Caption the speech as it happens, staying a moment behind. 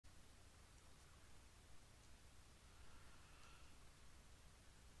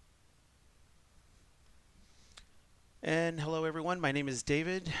And hello everyone, my name is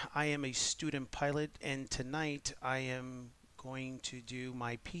David. I am a student pilot and tonight I am going to do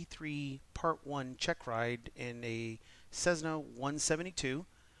my P3 Part 1 check ride in a Cessna 172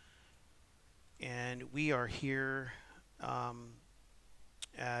 and we are here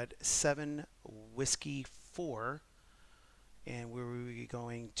at 7 Whiskey 4 and we will be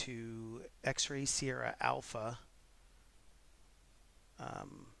going to X-Ray Sierra Alpha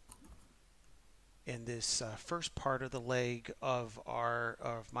um, in this first part of the leg of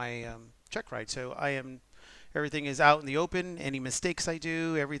my check ride. So everything is out in the open. Any mistakes I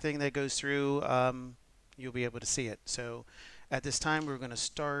do, everything that goes through, you'll be able to see it. So at this time, we're going to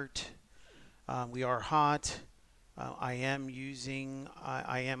start. We are hot. I am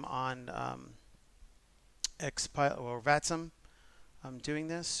on Vatsim. I'm doing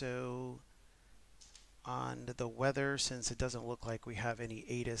this. So on the weather, since it doesn't look like we have any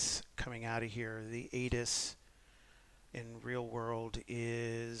ATIS coming out of here, the ATIS in real world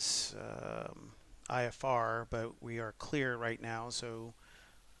is IFR, but we are clear right now, so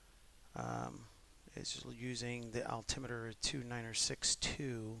it's using the altimeter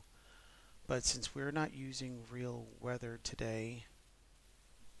 29062. But since we're not using real weather today,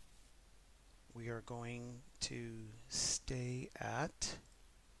 we are going to stay at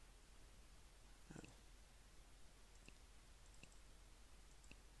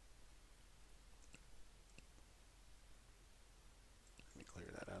clear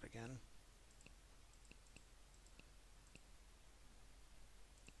that out again.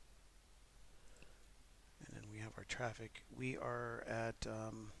 And then we have our traffic. We're at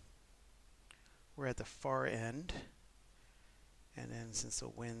the far end, and then since the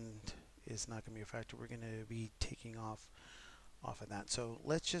wind is not going to be a factor, we're going to be taking off of that. So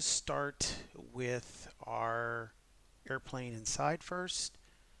let's just start with our airplane inside first.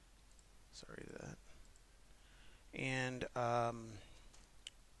 Sorry to that. And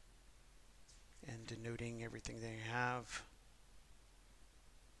denoting everything they have.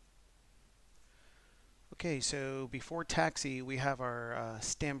 Okay, so before taxi, we have our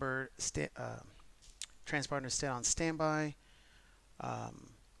transponder on standby.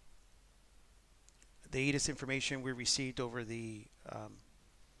 The ATIS information we received over the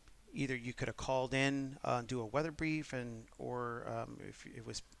either you could have called in, do a weather brief, or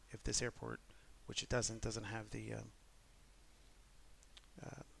if this airport, which it doesn't have the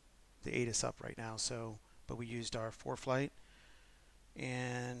ATIS up right now. So, but we used our ForeFlight,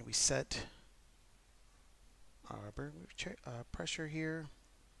 and we set our pressure here,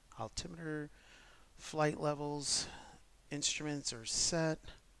 altimeter, flight levels, instruments are set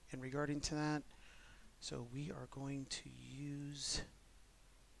in regarding to that. So we are going to use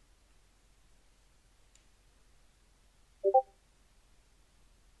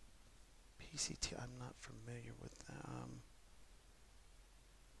PCT. I'm not familiar with that.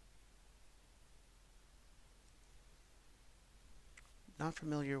 Not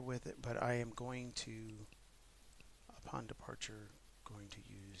familiar with it, but I am going to, upon departure, going to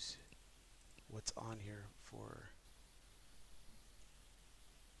use what's on here for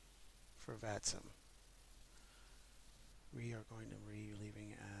Vatsim. We are going to be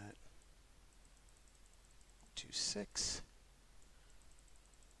leaving at 26.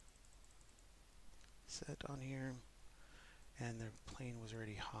 Set on here, and the plane was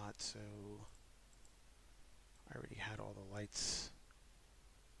already hot, so I already had all the lights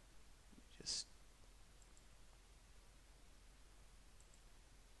just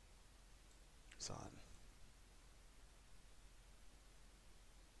on.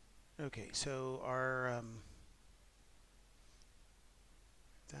 Okay, so our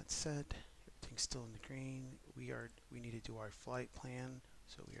that said, everything's still in the green. We need to do our flight plan,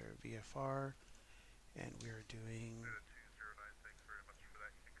 so we are VFR, and we are doing. Thanks very much for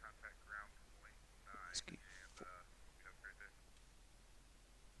that. You can contact ground point 9 Whiskey. and hope you have a great day.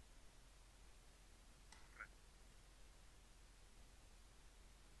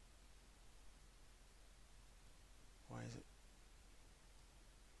 Why is it?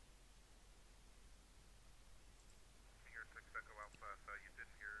 Here, 6 Echo Alpha. So you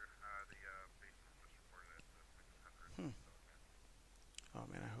didn't hear the base just reported at 600. Hmm. Oh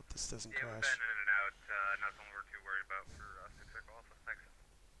man, I hope this doesn't Yeah, crash. we've been in and out. Not something we're too worried about for 6 Echo Alpha. Thanks.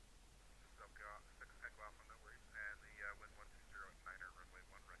 6 Echo Alpha, no worries. And the wind 120 at 9er, runway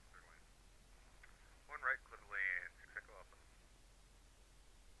 1 right, clear lane. 1 right, clear lane, 6 Echo Alpha.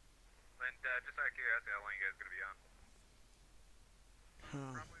 And just out of curiosity, how long you guys going to be on?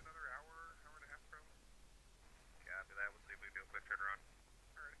 Probably another hour, hour and a half, probably. Copy that. We'll see if we can do a quick turnaround.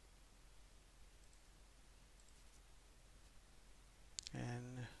 Alright.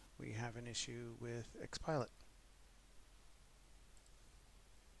 And we have an issue with Xpilot.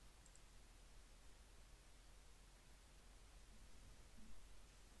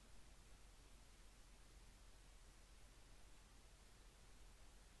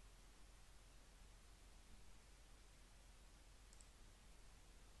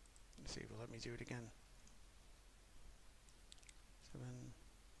 do it again. 7.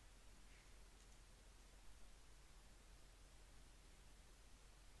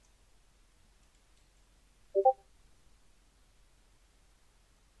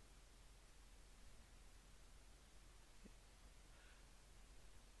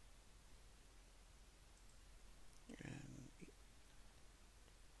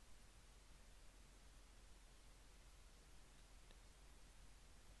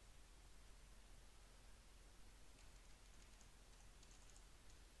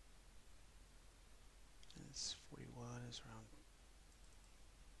 And it's 41 is around.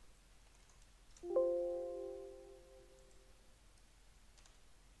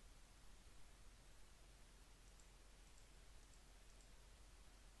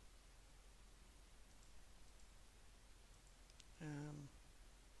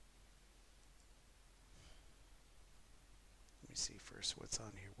 Let me see first what's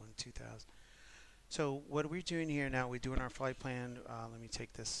on here. 2000. So what we're doing here now, we're doing our flight plan. Let me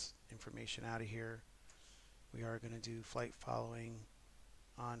take this information out of here. We are going to do flight following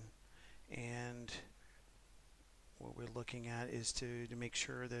on, and what we're looking at is to make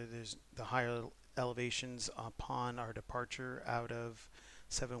sure that there's the higher elevations upon our departure out of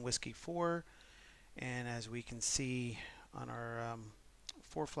 7 Whiskey 4. And as we can see on our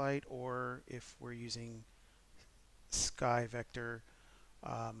ForeFlight, or if we're using skyvector,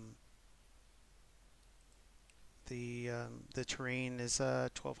 the terrain is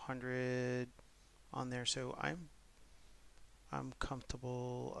 1200 on there, so I'm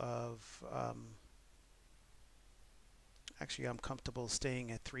comfortable of actually I'm comfortable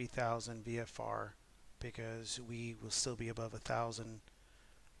staying at 3000 VFR because we will still be above 1000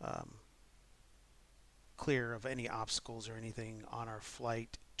 clear of any obstacles or anything on our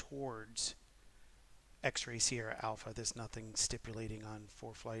flight towards X-Ray Sierra Alpha. There's nothing stipulating on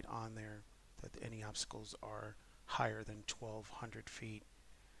ForeFlight on there that any obstacles are higher than 1200 feet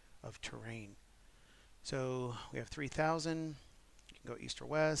of terrain. So we have 3000. You can go east or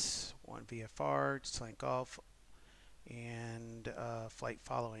west, 1 VFR, slant golf, and flight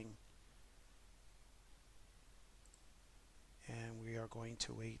following. And we are going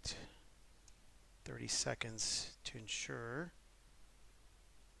to wait 30 seconds to ensure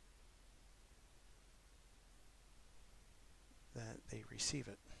that they receive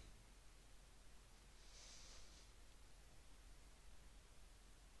it.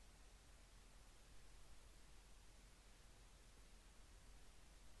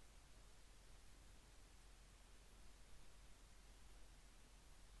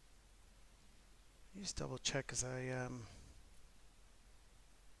 Just double check as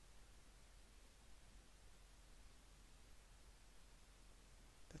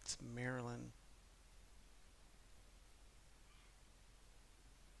that's Maryland.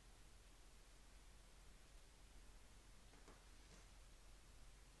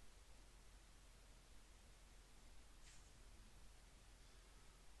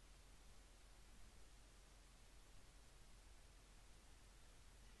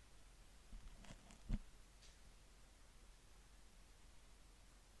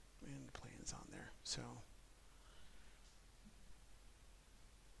 And the plane's on there. So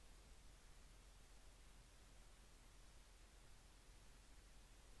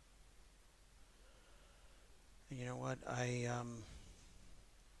you know what,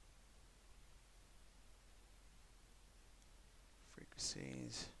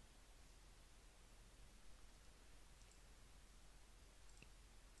 frequencies.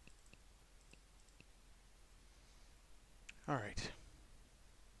 All right.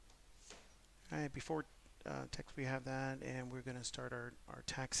 Before text, we have that, and we're going to start our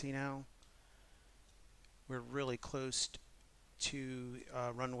taxi now. We're really close to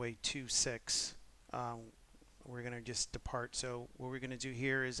runway 26. We're going to just depart. So what we're going to do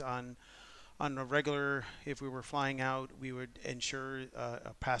here is on a regular, if we were flying out, we would ensure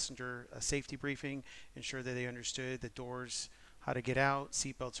a passenger safety briefing, ensure that they understood the doors, how to get out,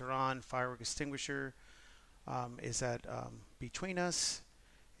 seatbelts are on, fire extinguisher is at between us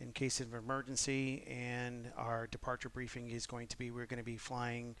in case of emergency, and our departure briefing is going to be, we're going to be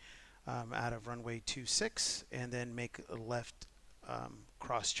flying out of runway 26 and then make a left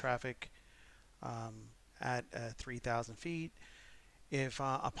cross traffic at 3,000 feet. If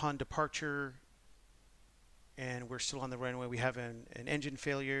upon departure and we're still on the runway, we have an engine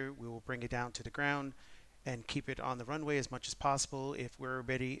failure, we will bring it down to the ground and keep it on the runway as much as possible. If we're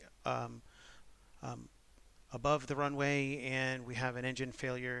already above the runway and we have an engine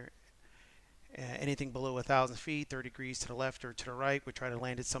failure, anything below 1,000 feet, 30 degrees to the left or to the right, we try to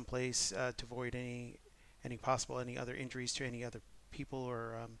land it someplace to avoid any other injuries to any other people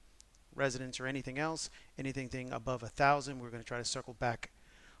or residents or anything else. Anything above 1,000, we're going to try to circle back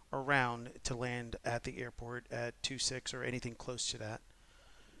around to land at the airport at 26 or anything close to that.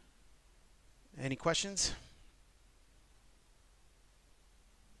 Any questions?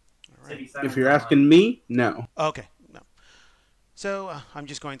 All right. If you're asking me, no. Okay, no. So I'm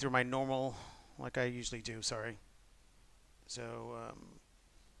just going through my normal, like I usually do, sorry. So,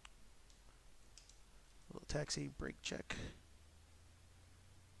 little taxi, brake check.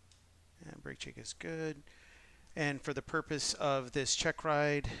 And brake check is good. And for the purpose of this check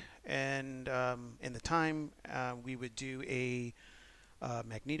ride and in the time, we would do a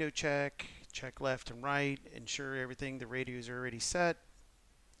magneto check, check left and right, ensure everything, the radios are already set.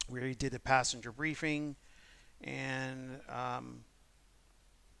 We already did the passenger briefing, and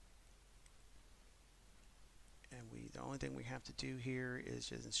the only thing we have to do here is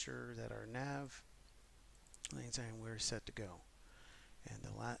just ensure that our nav lanes and we're set to go. And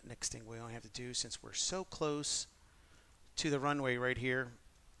the next thing we only have to do, since we're so close to the runway right here,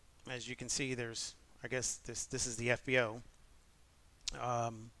 as you can see, there's, I guess this is the FBO.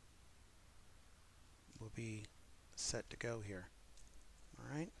 We'll be set to go here.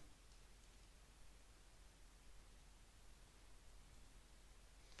 All right.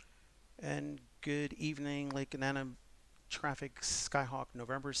 And good evening, Lake Anana traffic. Skyhawk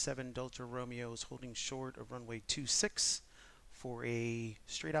November 7 Delta Romeo is holding short of runway 26 for a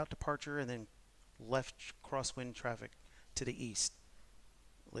straight out departure and then left crosswind traffic to the east.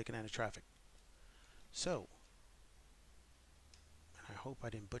 Lake Anana traffic. So, and I hope I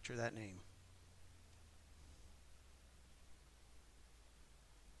didn't butcher that name.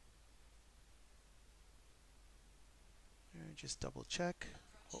 Just double check.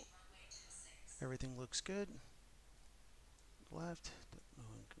 Oh, everything looks good. Left,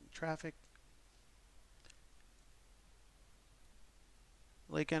 traffic.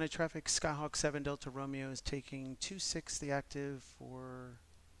 Lake Anna traffic, Skyhawk 7 Delta Romeo is taking 26, the active for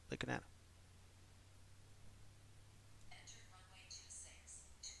Lake Anna. Enter runway 26,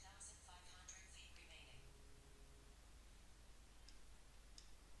 2,500 feet remaining.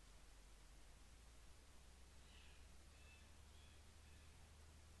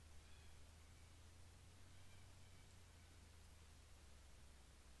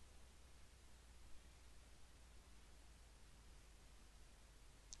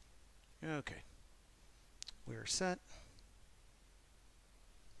 Okay, we're set.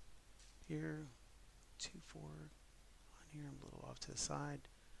 Here, 2-4 on here. I'm a little off to the side.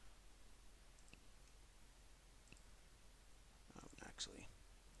 Actually,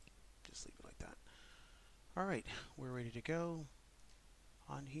 just leave it like that. All right, we're ready to go.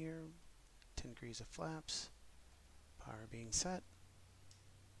 On here, 10 degrees of flaps. Power being set.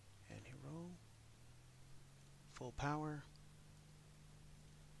 And here roll. Full power.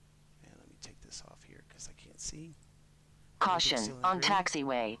 Take this off here because I can't see. Caution, on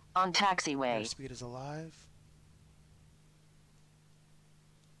taxiway, on taxiway. Airspeed is alive.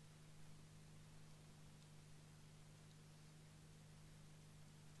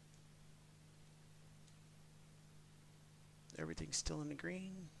 Everything's still in the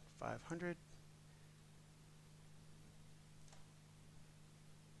green, 500.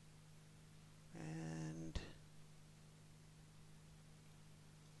 And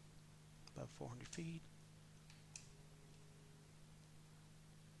about 400 feet.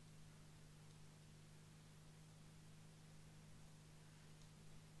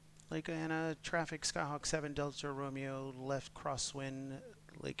 Lake Anna traffic, Skyhawk 7 Delta Romeo, left crosswind,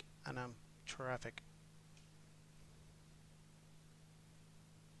 Lake Anna traffic.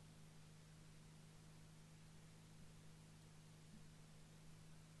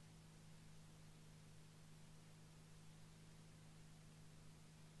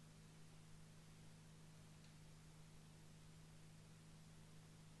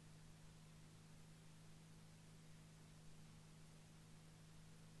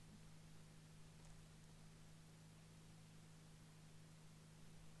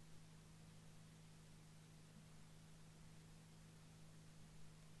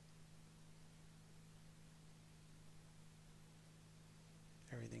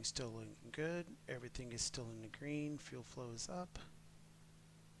 Everything's still looking good. Everything is still in the green. Fuel flow is up.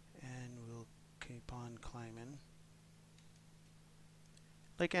 And we'll keep on climbing.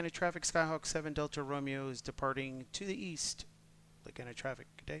 Lake Anna traffic, Skyhawk 7 Delta Romeo is departing to the east. Lake Anna traffic,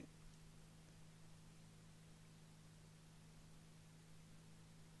 good day.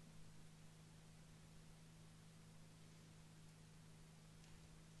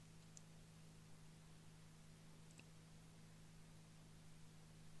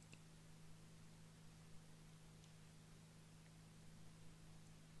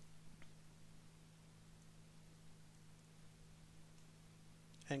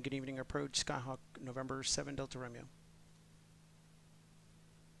 And good evening, approach Skyhawk November 7 Delta Romeo.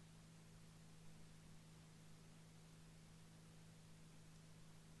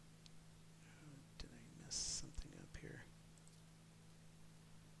 Did I miss something up here?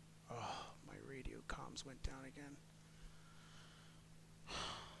 Oh, my radio comms went down again.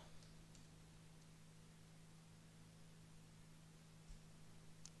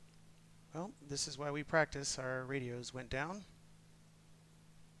 Well, this is why we practice. Our radios went down.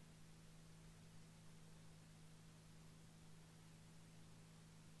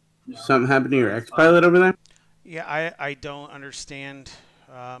 Something happened to your X-Pilot over there? Yeah, I don't understand.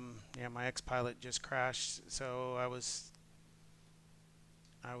 Yeah, my X-Pilot just crashed, so I was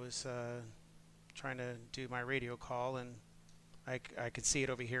trying to do my radio call, and I could see it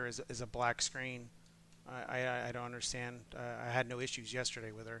over here as a black screen. I don't understand. I had no issues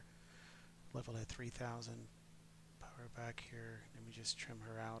yesterday with her. Level at 3,000. Power back here. Let me just trim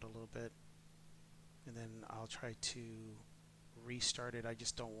her out a little bit, and then I'll try to restart it. I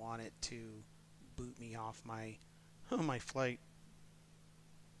just don't want it to boot me off my my flight.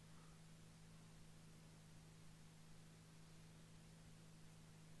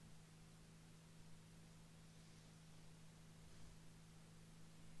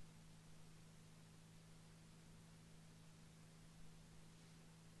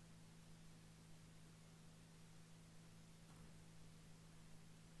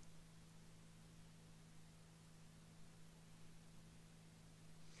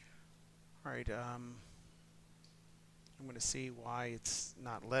 All right, I'm going to see why it's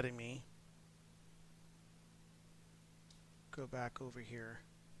not letting me go back over here.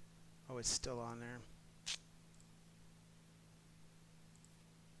 Oh, it's still on there.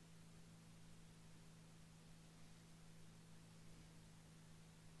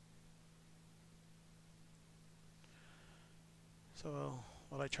 So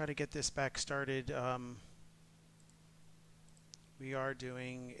while I try to get this back started, we are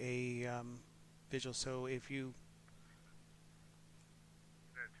doing a visual. So if you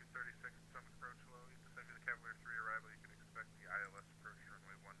United 236 Summit approach, hello. You descend to the Cavalier 3 arrival. You can expect the ILS approach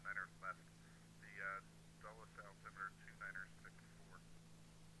runway 19er left. The Dulles altimeter 29er 64.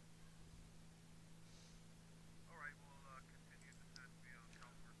 Alright, we'll continue descent via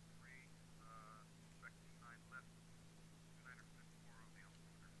Cavalier 3. Expect 29 left. 29er 64 on the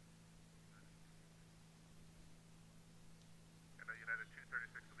altimeter. And United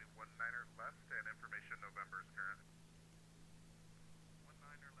 236 will be 19er left, and information November is current.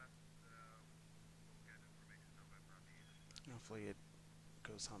 19er left, we'll get information November on the east. hopefully it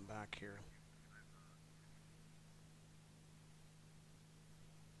goes on back here.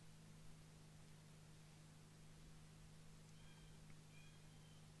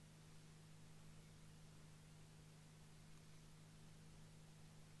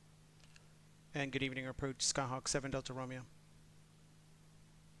 And good evening, approach Skyhawk 7 Delta Romeo.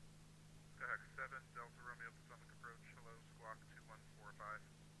 Skyhawk 7, Delta Romeo, Potomac approach, hello, squawk 2145.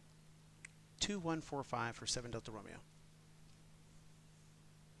 2145 for 7 Delta Romeo.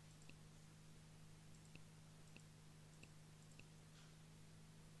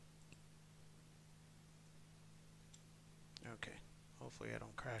 Okay, hopefully I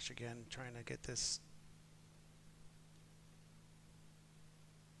don't crash again trying to get this.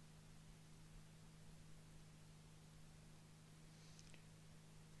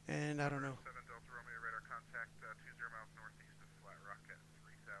 And I don't know. 7 Delta Romeo, radar contact 20 miles northeast of Flat Rock at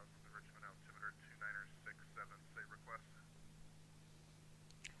 3000. The Richmond altimeter 29er 67. Say request.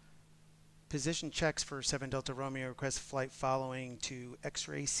 Position checks for 7 Delta Romeo. Request flight following to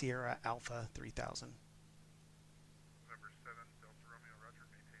X-Ray Sierra Alpha 3000. November 7 Delta Romeo, roger.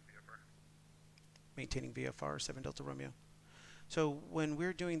 Maintain VFR. Maintaining VFR 7 Delta Romeo. So when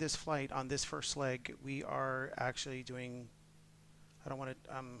we're doing this flight on this first leg, we are actually doing, I don't want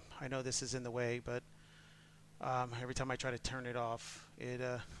to, I know this is in the way, but every time I try to turn it off, it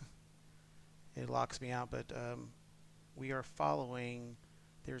it locks me out. But we are following,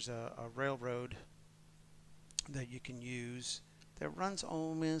 there's a railroad that you can use that runs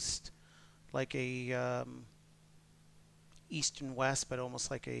almost like a east and west, but almost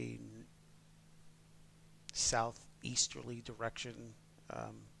like a southeasterly direction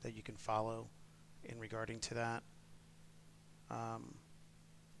that you can follow in regarding to that.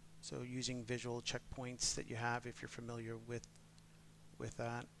 So using visual checkpoints that you have if you're familiar with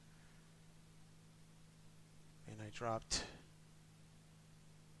that. And I dropped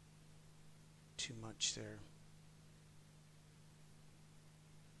too much there.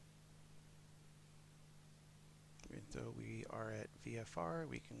 Even though we are at VFR,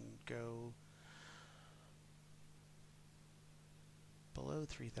 we can go below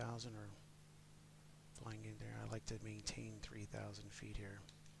 3,000 or flying in there. I like to maintain 3,000 feet here.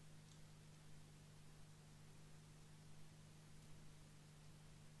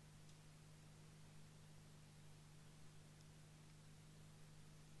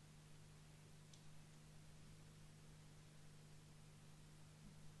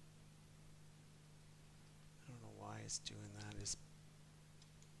 I don't know why it's doing that. It's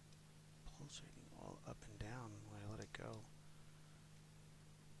pulsating all up and down when I let it go.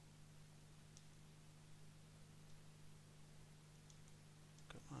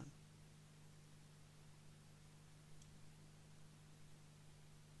 Come on.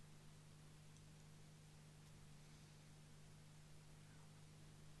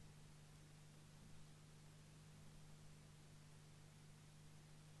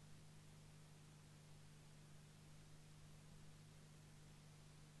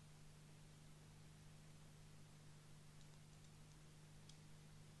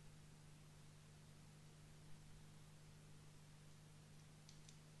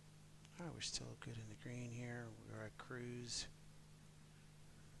 Alright, we're still good in the green here. We're at cruise.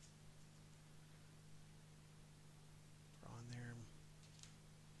 We're on there.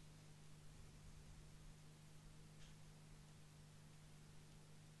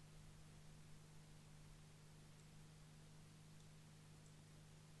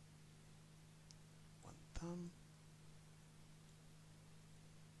 One thumb.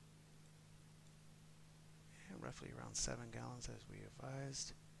 And roughly around 7 gallons as we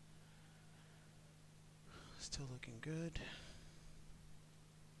advised. Still looking good.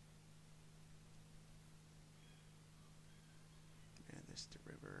 And this is the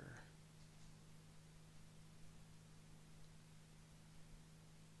river.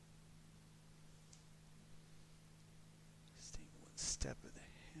 Staying one step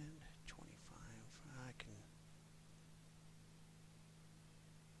ahead. 25. I can.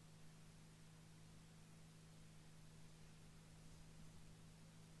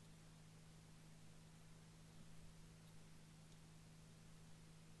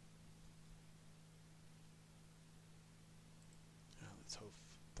 Let's hope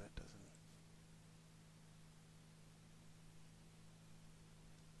that doesn't.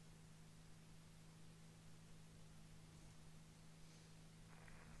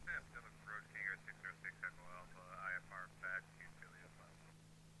 Yeah, Pacific Approach, King 606 Echo Alpha, IFR back to Philly as well.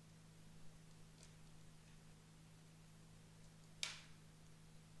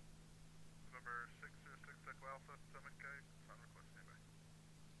 Number 606 Echo Alpha, Summit Guide, on request standby.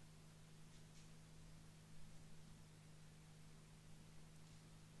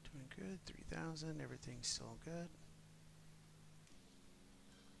 Doing good. 3,000. Everything's still good.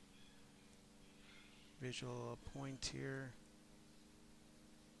 Visual point here.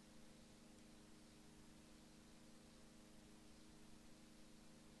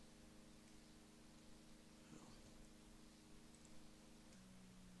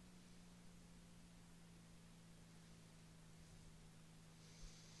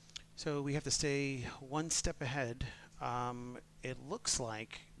 So we have to stay one step ahead. It looks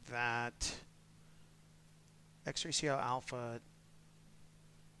like that X-ray CL Alpha,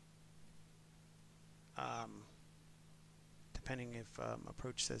 depending if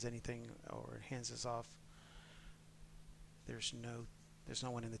approach says anything or hands us off, there's no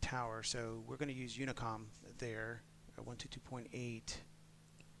one in the tower. So we're going to use Unicom there at 122.8.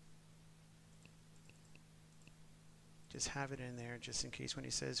 Just have it in there just in case when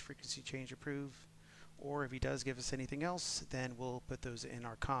he says frequency change approve, or if he does give us anything else, then we'll put those in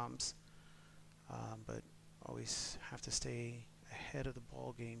our comms. But always have to stay ahead of the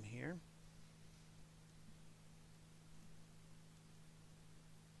ball game here.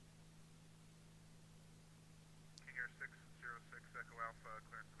 King Air 606 Echo Alpha,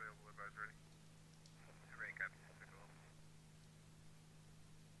 clearance available, advise ready. Ready, Captain, Echo Alpha.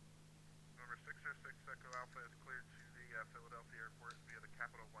 Number 606 Echo Alpha is cleared to the Philadelphia Airport via the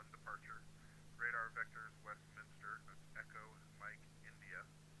Capital One departure. Radar vectors Westminster, that's Echo, Mike, India.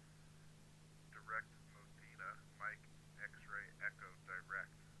 Direct Modena, Mike, X-ray, Echo, direct.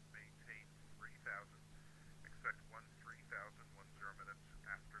 Maintain 3,000. Expect 13,010 minutes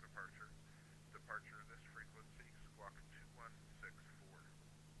after departure. Departure this frequency, squawk 2164.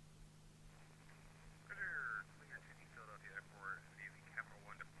 Roger, clear to the Philadelphia Airport via the Capital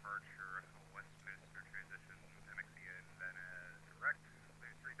One departure, Westminster transition, MXEN, then direct.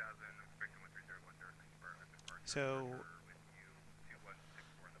 Clear 3,000, expecting 13,010 departure. So With you,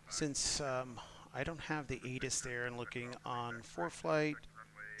 2164 in the 5. since I don't have the ATIS there and looking on ForeFlight,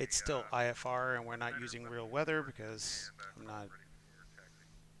 it's still IFR and we're not using real weather because I'm not,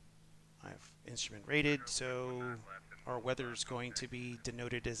 I have instrument rated. So our weather is going to be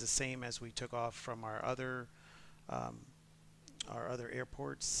denoted as the same as we took off from um, our other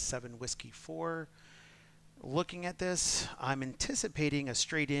airports, 7 Whiskey 4. Looking at this, I'm anticipating a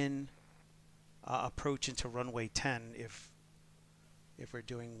straight-in approach into runway 10 if we're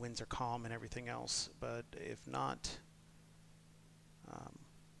doing winds are calm and everything else. But if not,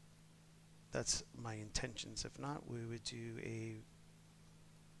 that's my intentions. If not, we would do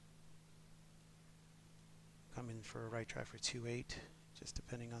come in for a right track for 2.8, just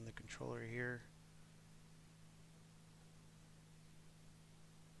depending on the controller here.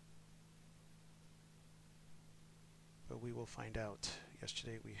 But we will find out.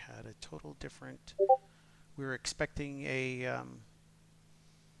 Yesterday we had a total different. We were expecting a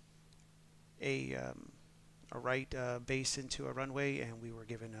right base into a runway, and we were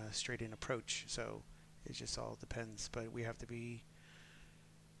given a straight-in approach. So it just all depends. But we have to be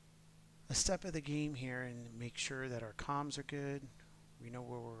a step of the game here and make sure that our comms are good. We know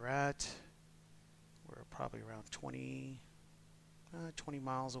where we're at. We're probably around 20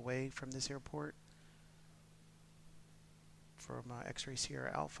 miles away from this airport, from X-Ray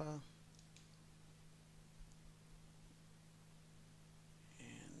Sierra Alpha.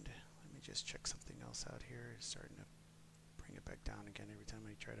 And let me just check something else out here. It's starting to bring it back down again every time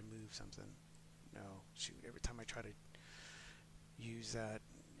I try to move something. No, shoot, every time I try to use that,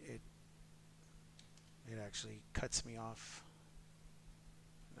 it actually cuts me off.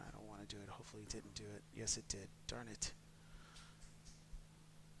 No, I don't want to do it. Hopefully it didn't do it. Yes, it did. Darn it.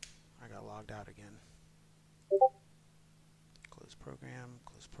 I got logged out again. Close program,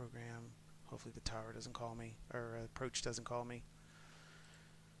 close program. Hopefully the tower doesn't call me, or approach doesn't call me.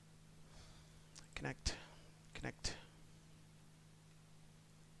 Connect, connect.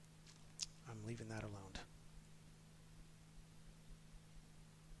 I'm leaving that alone.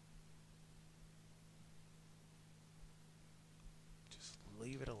 Just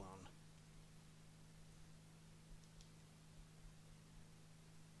leave it alone.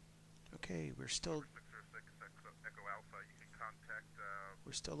 Okay, we're still Echo Alpha, you can contact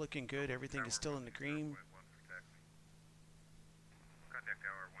we're still looking good. Everything is still in the green. Contact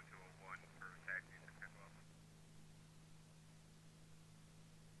tower 1201 for taxi to Echo Alpha.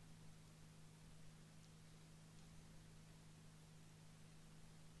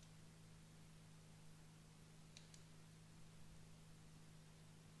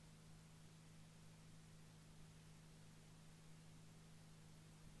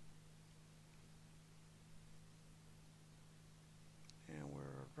 And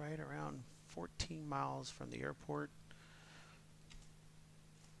we're right around 14 miles from the airport.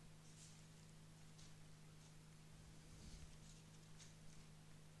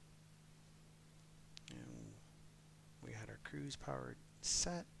 And we had our cruise power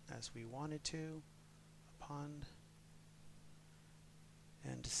set as we wanted to upon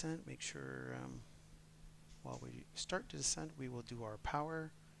and descent. Make sure while we start to descend, we will do our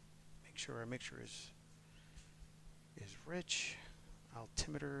power. Make sure our mixture is rich.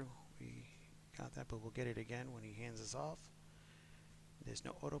 Altimeter, we got that, but we'll get it again when he hands us off. There's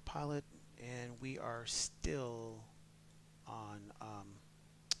no autopilot, and we are still on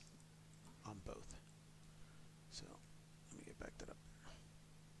both. So let me get back that up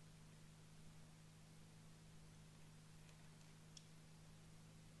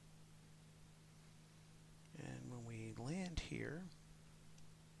there. And when we land here,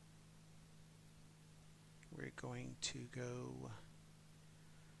 we're going to go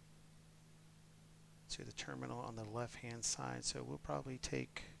to the terminal on the left hand side. So we'll probably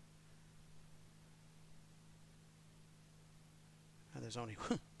take, and there's only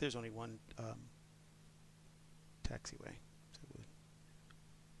one taxiway, so we'll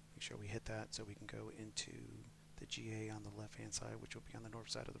make sure we hit that so we can go into the GA on the left hand side, which will be on the north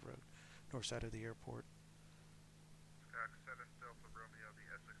side of the road, north side of the airport. Sky 7 Delta Romeo, the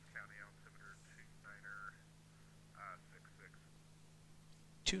Essex County altimeter 29er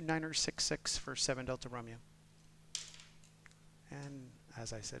 29er66 for 7 Delta Romeo. And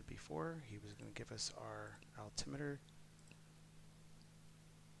as I said before, he was going to give us our altimeter.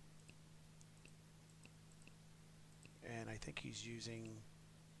 And I think he's using,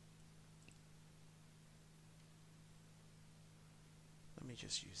 let me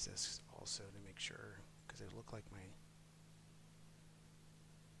just use this also to make sure, because it looked like my,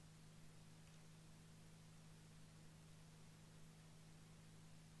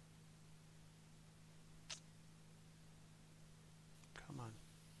 come on.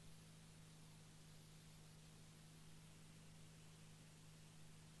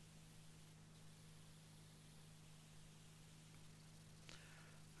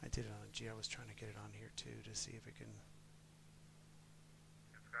 I did it on G. I was trying to get it on here too to see if it can.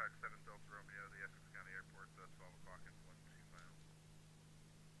 It's Skyhawk 7 Delta Romeo, the Essex County Airport, 12 o'clock and 12 miles.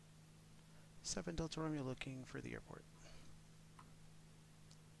 7 Delta Romeo looking for the airport.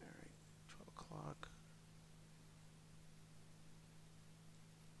 Alright, 12 o'clock.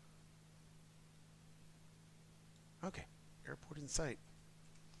 Okay, airport in sight.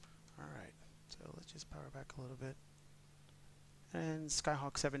 Alright, so let's just power back a little bit. And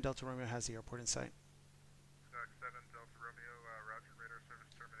Skyhawk 7 Delta Romeo has the airport in sight. Skyhawk 7 Delta Romeo, roger, radar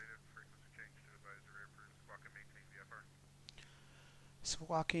service terminated, frequency change to advisory airport, squawk and maintain VFR.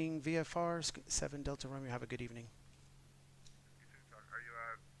 Squawking VFR, 7 Delta Romeo, have a good evening. You too, Talk. Are you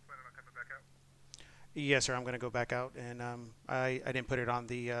planning on coming back out? Yes, sir, I'm going to go back out, and I didn't put it on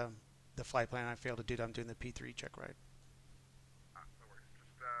the flight plan. I failed to do that. I'm doing the P3 check ride. No worries.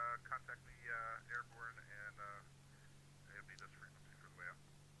 Just contact me airborne and it'll be this frequency for the way out.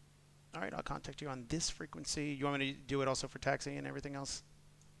 All right, I'll contact you on this frequency. You want me to do it also for taxi and everything else?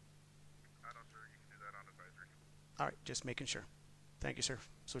 No, sir. You can do that on advisory. All right, just making sure. Thank you, sir.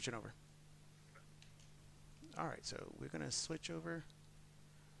 Switching over. All right, so we're going to switch over.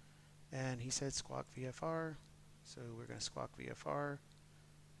 And he said squawk VFR. So we're going to squawk VFR.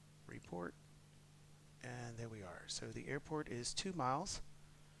 Report. And there we are. So the airport is 2 miles.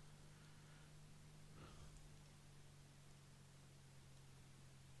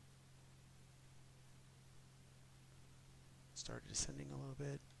 Started descending a little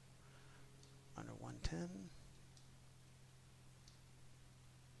bit. Under 110.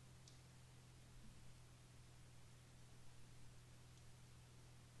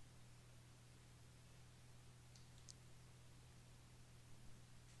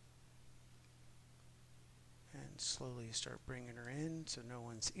 Slowly start bringing her in so no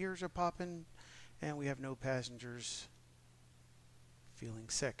one's ears are popping and we have no passengers feeling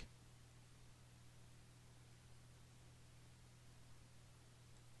sick.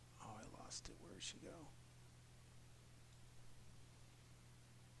 Oh, I lost it. Where did she go?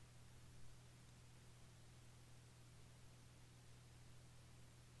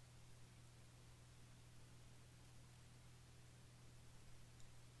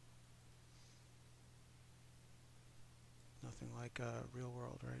 Nothing like real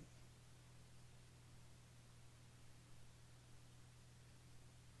world, right?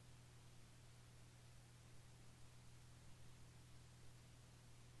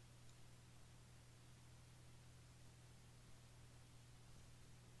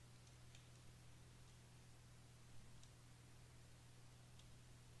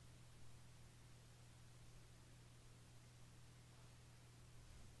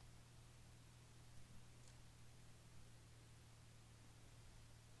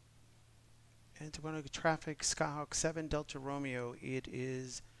 And to Toronto traffic, Skyhawk 7 Delta Romeo. It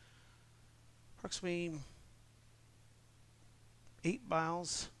is approximately 8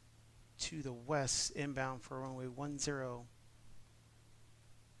 miles to the west inbound for runway 10 to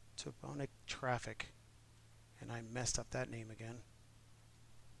Toronto traffic. And I messed up that name again.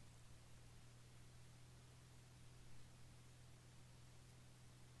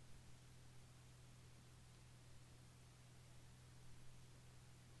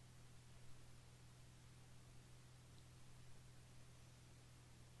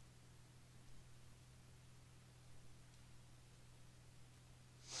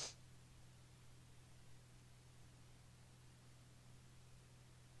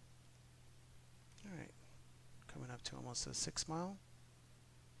 Up to almost a 6 mile.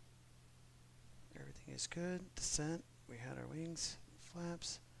 Everything is good. Descent. We had our wings,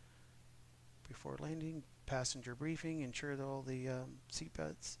 flaps. Before landing, passenger briefing. Ensure that all the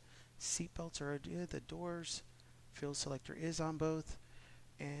seatbelts are good. The doors, fuel selector is on both,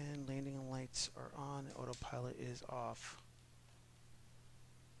 and landing lights are on. Autopilot is off.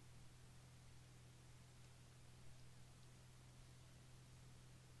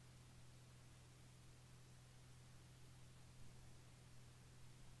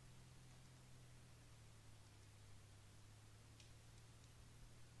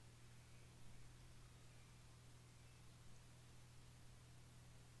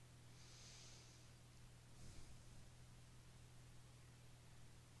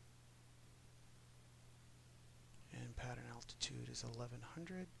 Pattern altitude is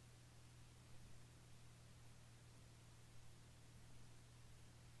 1100.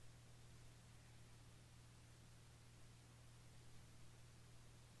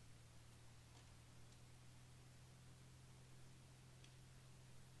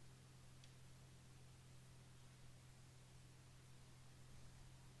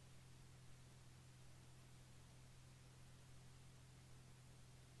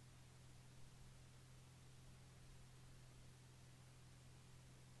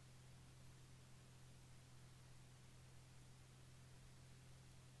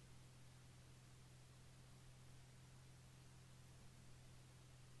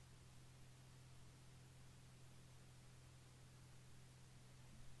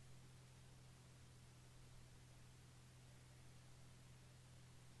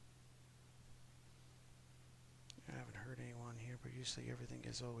 Usually everything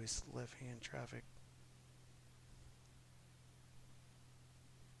is always left-hand traffic.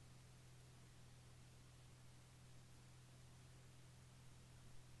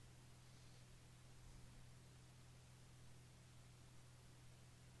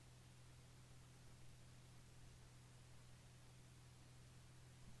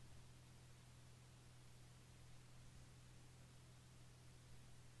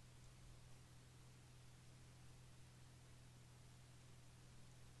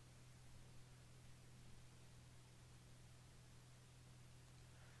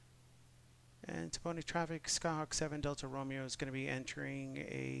 And Toponic traffic, Skyhawk 7 Delta Romeo is going to be entering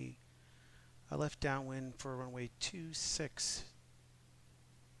a left downwind for runway 26.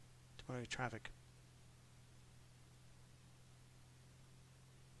 Toponic traffic.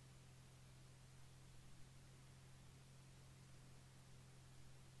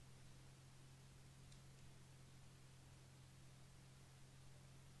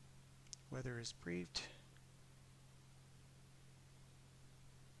 Weather is briefed.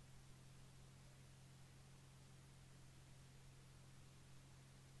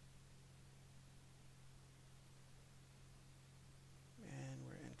 And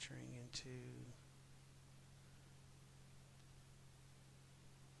we're entering into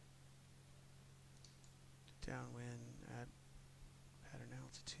downwind at pattern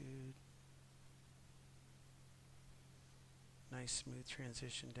altitude. Nice smooth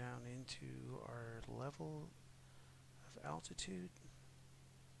transition down into our level of altitude.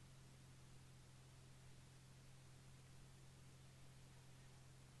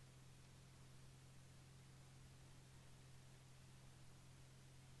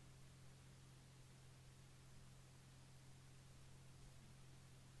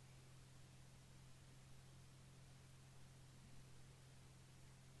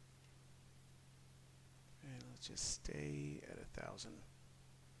 And let's just stay at 1,000.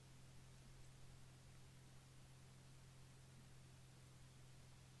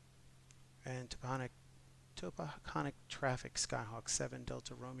 And Toponic traffic, Skyhawk 7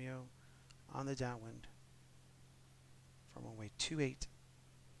 Delta Romeo on the downwind from runway 28,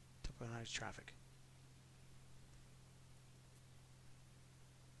 Toponic traffic.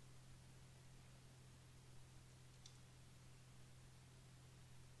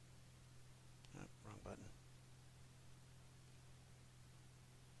 Oh, wrong button.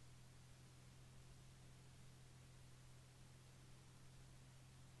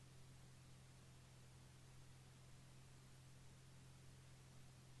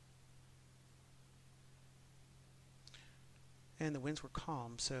 And the winds were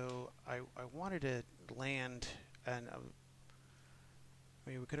calm, so I wanted to land, and I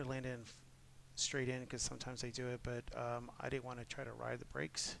mean we could have landed straight in because sometimes they do it, but I didn't want to try to ride the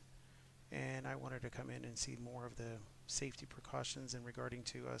brakes, and I wanted to come in and see more of the safety precautions in regarding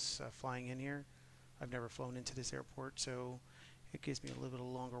to us flying in here. I've never flown into this airport, so it gives me a little bit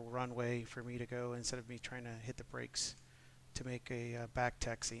longer runway for me to go instead of me trying to hit the brakes to make a back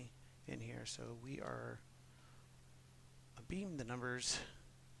taxi in here. So we are beam the numbers,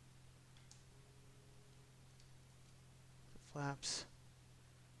 the flaps.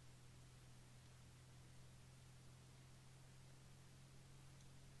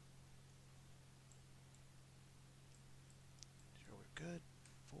 Sure, we're good.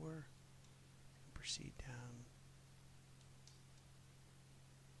 4. And proceed down.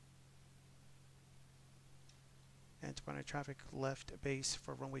 And Toponic traffic left base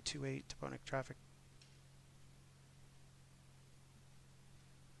for runway 28. Toponic traffic.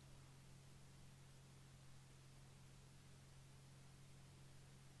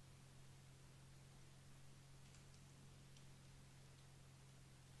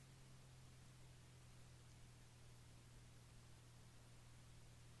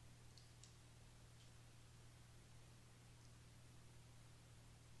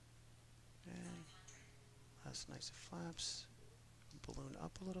 That's nice flaps. Balloon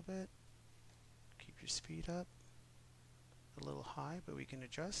up a little bit. Keep your speed up. A little high, but we can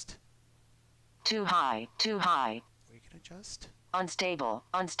adjust. Too high, too high. We can adjust. Unstable,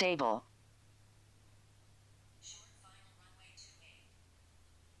 unstable. Short final runway 28.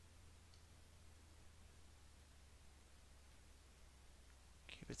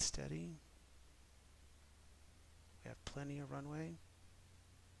 Keep it steady. We have plenty of runway.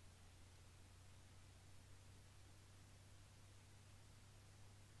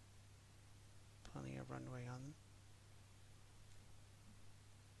 Plenty of runway on.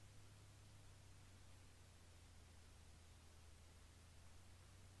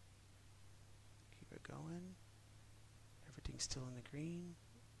 Keep it going. Everything's still in the green.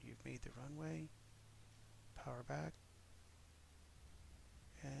 You've made the runway. Power back.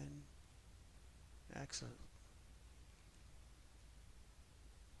 And excellent.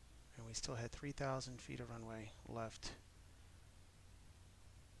 And we still had 3,000 feet of runway left.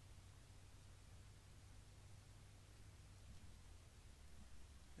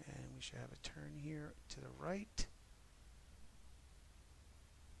 And we should have a turn here to the right.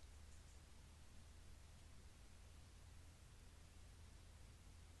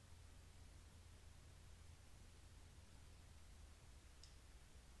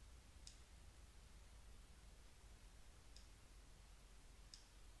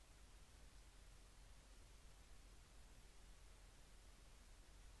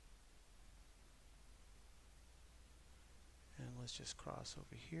 And let's just cross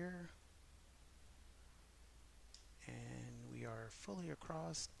over here. And we are fully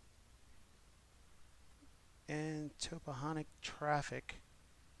across. And Topahonic traffic.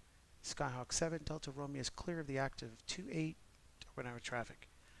 Skyhawk 7 Delta Romeo is clear of the active 28 overnight traffic.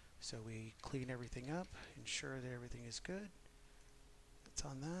 So we clean everything up, ensure that everything is good. That's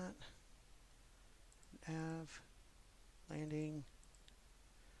on that. Nav, landing.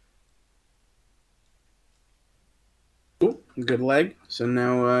 Cool, good leg. So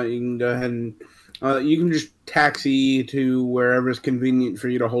now you can go ahead and you can just taxi to wherever is convenient for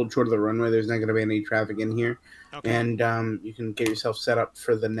you to hold short of the runway. There's not going to be any traffic in here. Okay. And you can get yourself set up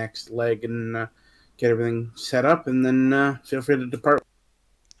for the next leg and get everything set up, and then feel free to depart.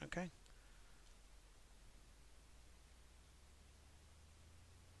 Okay.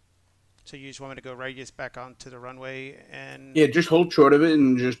 So you just want me to go right just back onto the runway and... Yeah, just hold short of it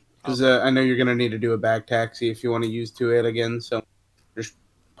and just because Okay. I know you're going to need to do a back taxi if you want to use to it again. So just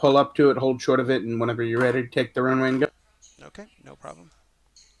pull up to it, hold short of it, and whenever you're ready, take the runway and go. Okay, no problem.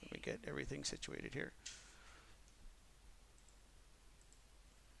 Let me get everything situated here.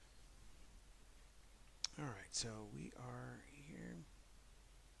 All right, so we are here.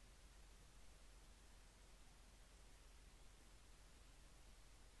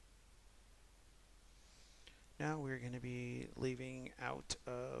 Now we're going to be leaving out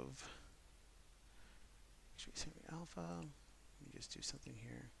of semi alpha. Let me just do something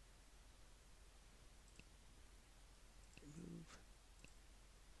here. Move.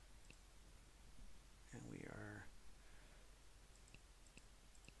 And we are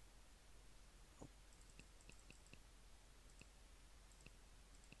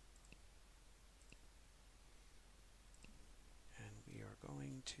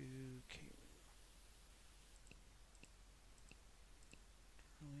going to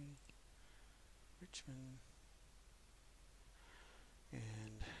Richmond,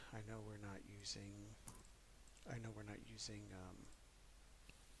 and I know we're not using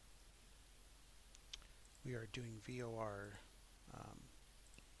we are doing VOR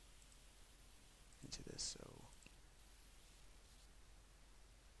into this, so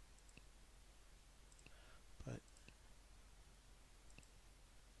but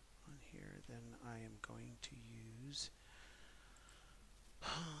on here then I am going to use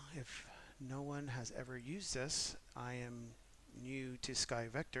if no one has ever used this, I am new to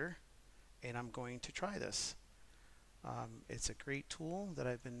skyvector and I'm going to try this. It's a great tool that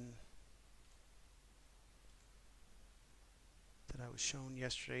I was shown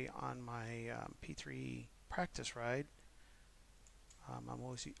yesterday on my P3 practice ride. I'm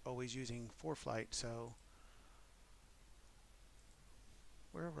always using ForeFlight, so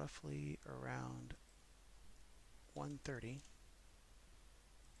we're roughly around 130.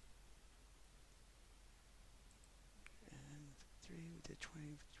 And 3, we did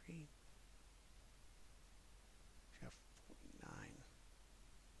 23. We got 49.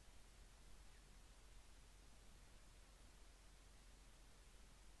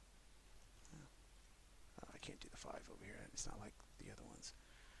 I can't do the 5 over here. It's not like the other ones.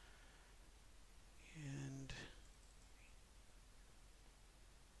 And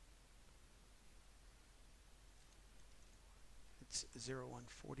it's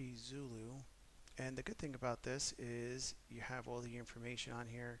 0140 Zulu. And the good thing about this is you have all the information on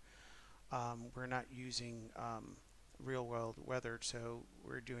here. We're not using real world weather, so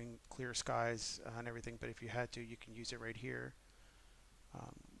we're doing clear skies and everything, but if you had to, you can use it right here.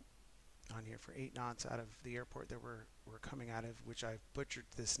 On here for 8 knots out of the airport that we're coming out of, which I've butchered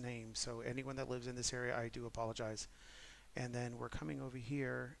this name, so anyone that lives in this area, I do apologize. And then we're coming over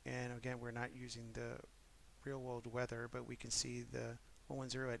here, and again, we're not using the real world weather, but we can see the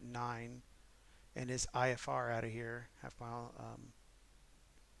 110 at 9 and is IFR out of here, half mile,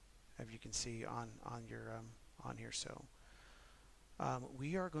 as you can see on your on here. So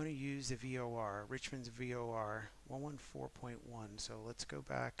we are going to use the VOR, Richmond's VOR 114.1. So let's go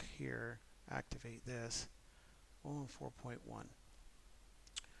back here, activate this 114.1.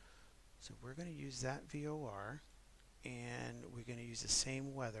 So we're going to use that VOR, and we're going to use the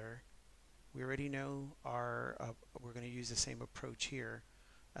same weather. We already know we're going to use the same approach here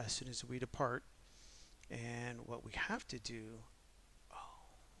as soon as we depart. And what we have to do, oh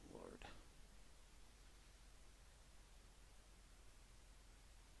Lord,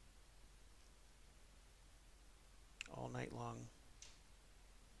 all night long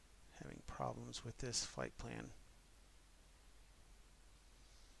having problems with this flight plan.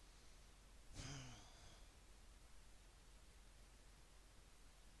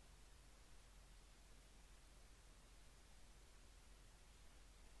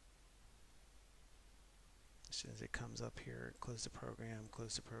 As soon as it comes up here, close the program,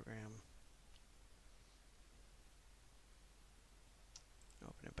 close the program.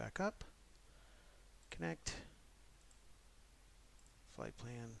 Open it back up, connect, flight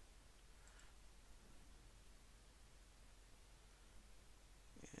plan,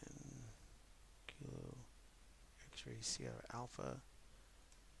 and Kilo X-ray Sierra Alpha,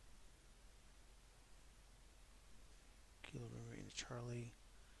 Kilo Romeo into Charlie,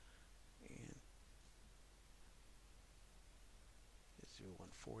 and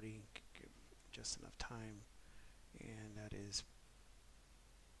 0140, give just enough time, and that is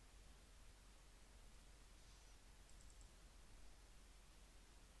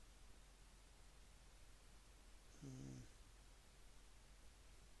hmm,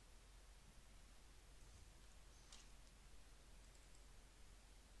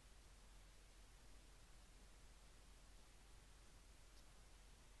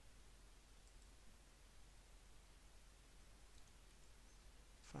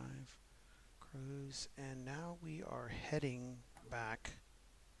 5 cruise, and now we are heading back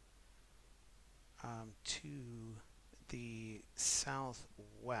to the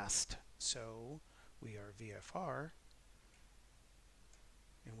southwest. So we are VFR,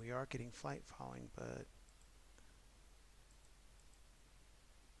 and we are getting flight following, but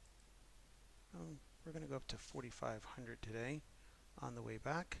we're going to go up to 4,500 today on the way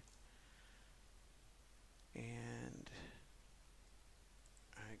back. And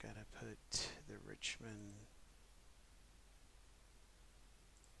I gotta put the Richmond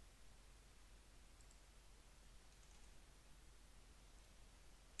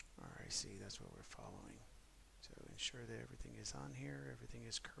RIC, that's what we're following. So ensure that everything is on here, everything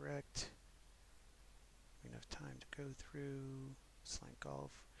is correct. Enough time to go through slant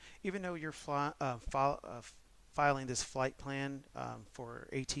golf. Even though you're filing this flight plan for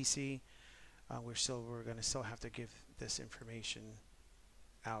ATC, we're going to still have to give this information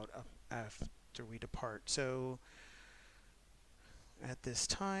out after we depart. So at this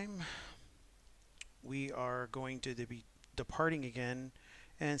time, we are going to be departing again,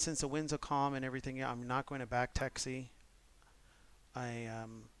 and since the winds are calm and everything, I'm not going to back taxi.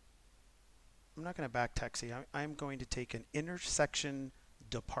 I'm not going to back taxi. I'm going to take an intersection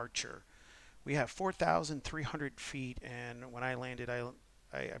departure. We have 4,300 feet, and when I landed,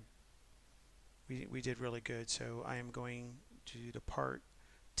 we did really good. So I am going to depart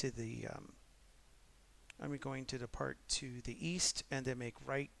to the east, and then make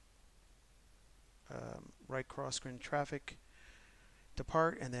right cross-wind traffic,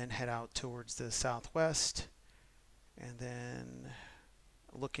 depart, and then head out towards the southwest. And then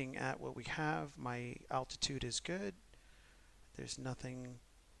looking at what we have, my altitude is good. There's nothing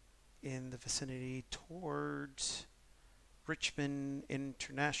in the vicinity towards Richmond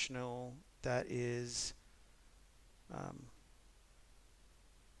International that is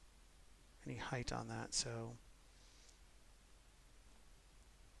any height on that. So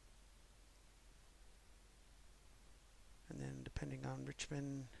and then depending on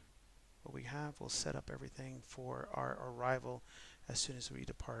Richmond, what we have, we'll set up everything for our arrival as soon as we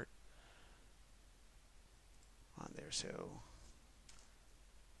depart on there. So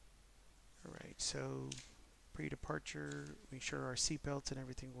all right, so pre-departure, make sure our seatbelts and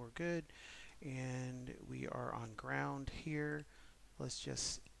everything were good, and we are on ground here. Let's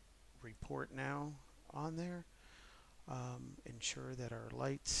just report now on there. Ensure that our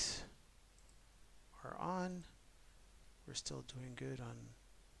lights are on. We're still doing good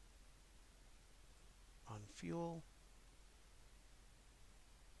on fuel.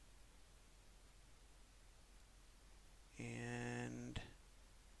 And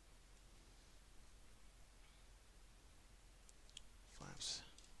flaps.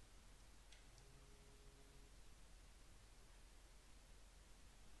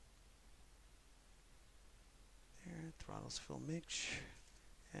 There, throttles full mix,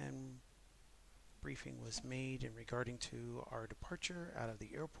 and briefing was made in regarding to our departure out of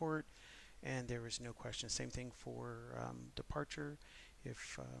the airport, and there was no question. Same thing for departure.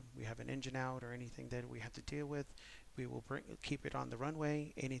 If we have an engine out or anything that we have to deal with, we will keep it on the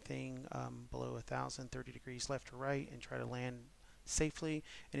runway. Anything below 1,000, 30 degrees left or right, and try to land safely.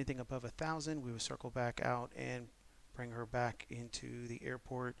 Anything above 1,000, we will circle back out and bring her back into the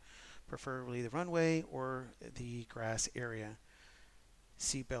airport, preferably the runway or the grass area.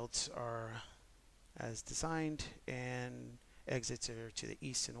 Seatbelts are as designed, and exits are to the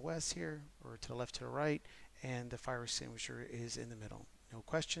east and west here, or to the left to the right, and the fire extinguisher is in the middle. No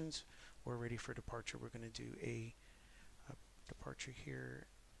questions. We're ready for departure. We're going to do a departure here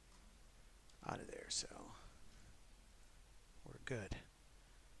out of there, so we're good.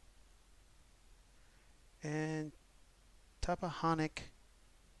 And Tappahannock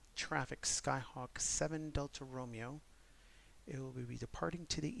traffic, Skyhawk 7 Delta Romeo. It will be departing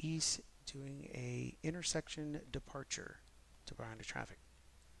to the east, doing a intersection departure to Tappahannock traffic.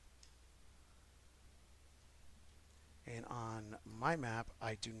 And on my map,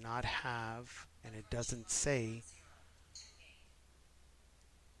 I do not have, and it doesn't say.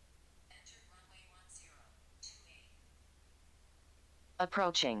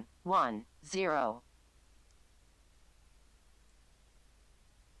 Approaching 10.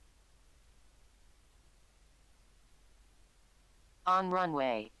 On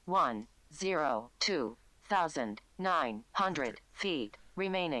runway 10, 2,900 feet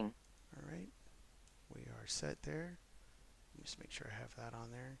remaining. All right, we are set there. Just make sure I have that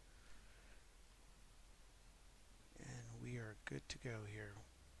on there. And we are good to go here.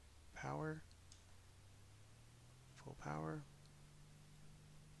 Power, full power.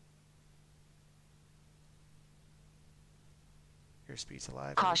 Airspeed's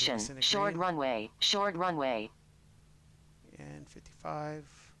alive. Caution, short runway, short runway. And 55.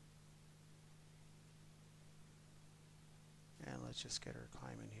 And let's just get her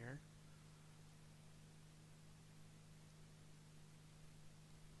climbing here.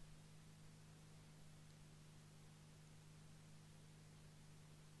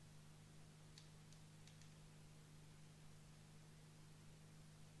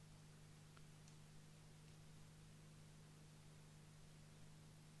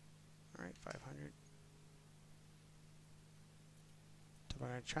 All right, 500.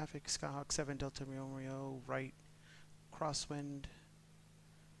 Tappahannock traffic, Skyhawk 7 Delta Romeo, right crosswind,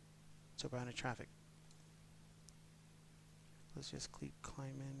 Tappahannock traffic. Let's just keep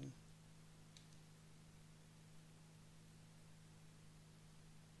climbing.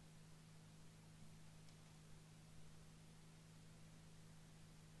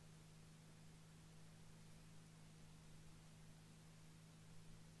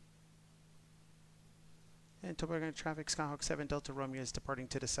 And Tappahannock traffic, Skyhawk 7 Delta Romeo is departing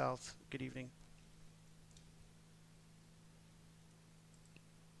to the south. Good evening.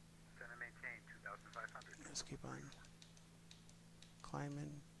 Center maintain 2,500. Let's keep on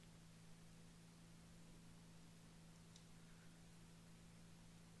climbing.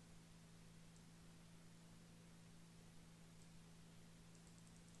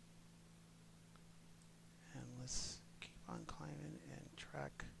 And let's keep on climbing and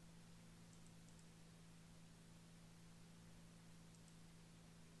track.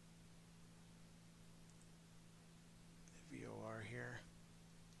 VOR here.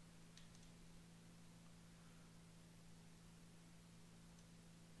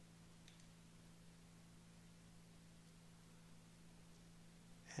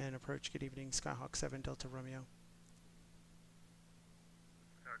 And approach, good evening, Skyhawk 7 Delta Romeo.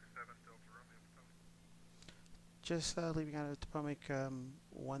 Skyhawk 7 Delta Romeo, Potomac. Just leaving out of Potomac,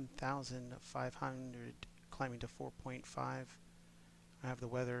 1,500, climbing to 4.5. I have the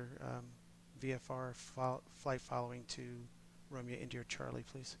weather, VFR flight following to Romeo India Charlie,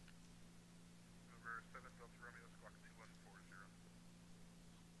 please. Number 7 Delta Romeo, squawk 2140.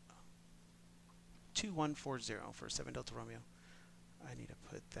 2140 for 7 Delta Romeo. I need to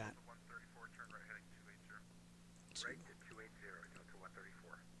put that. 134, turn right heading 280. Right to 280, Delta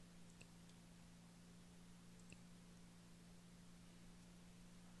 134.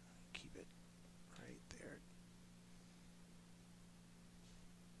 Keep it right there.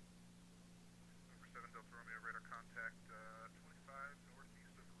 Number 7 Delta Romeo, radar contact 25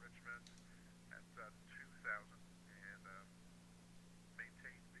 northeast of Richmond at 2,000 and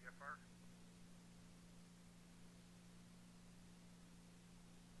maintain VFR.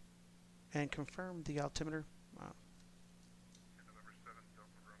 And confirm the altimeter. And November 7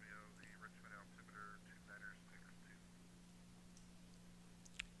 Delta Romeo, the Richmond altimeter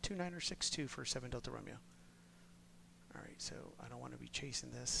 2962 2962. for 7 Delta Romeo. Alright, so I don't want to be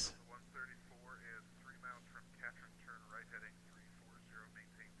chasing this. The 134 is 3 miles from Catherine, turn right heading 340,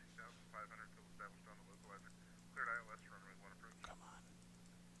 maintain 2,500 until established on the localizer. Cleared ILS, runway 1 approach. Come on.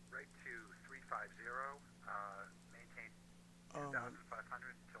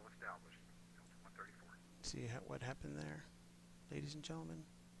 134. See what happened there, ladies and gentlemen?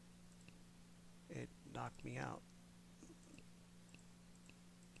 It knocked me out.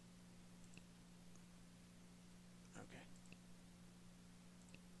 Okay.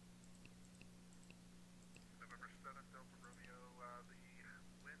 November 7th, Delta Romeo. The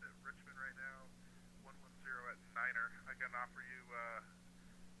wind at Richmond right now, 110 at Niner. I can offer you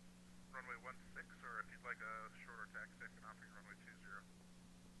runway 16, or if you'd like a shorter taxi, I can offer you runway 20.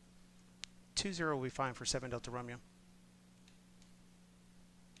 20 will be fine for 7 Delta Romeo.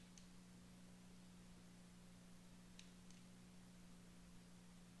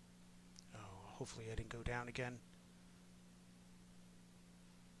 Oh, hopefully I didn't go down again.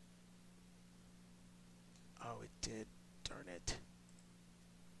 Oh, it did. Darn it.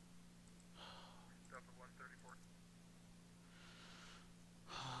 Delta 134.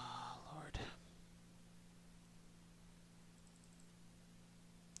 Oh, Lord.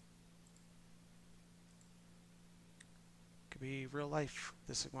 Could be real life.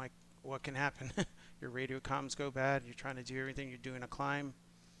 This is like what can happen. Your radio comms go bad. You're trying to do everything. You're doing a climb,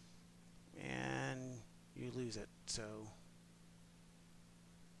 and you lose it. So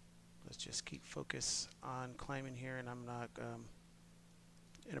let's just keep focus on climbing here. And I'm not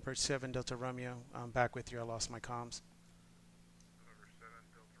in approach 7 Delta Romeo. I'm back with you. I lost my comms. November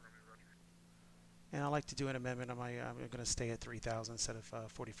 7th, Delta Romeo, roger. And I'd like to do an amendment on my. I'm going to stay at 3,000 instead of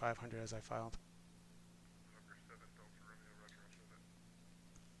 4,500 as I filed. November 7th, Delta Romeo, roger, roger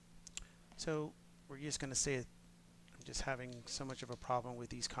that. So we're just going to say I'm just having so much of a problem with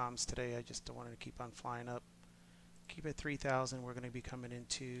these comms today. I just don't want to keep on flying up. Keep it 3,000. We're going to be coming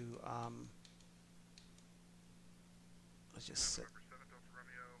into. Let's just set. November 7th, Delta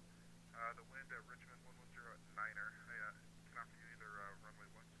Romeo. The wind at Richmond 110 at Niner. I can offer you either runway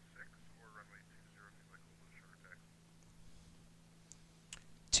 16 or runway 20 if you'd like a little shorter taxi.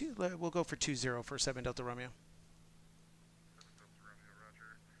 We'll go for 20 for 7 Delta Romeo. 7 Delta Romeo,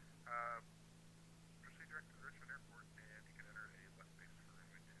 roger. Proceed direct to the Richmond Airport, and you can enter a left base for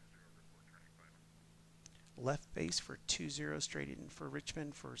runway 20, report turning final. Left base for 20 straight in for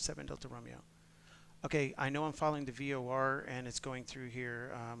Richmond for 7 Delta Romeo. Okay, I know I'm following the VOR and it's going through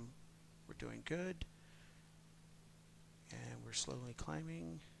here. We're doing good. And we're slowly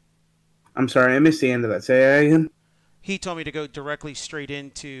climbing. I'm sorry, I missed the end of that. Say that again. He told me to go directly straight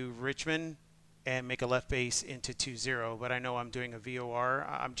into Richmond and make a left base into 20, but I know I'm doing a VOR.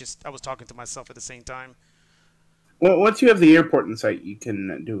 I was talking to myself at the same time. Well, once you have the airport in sight, you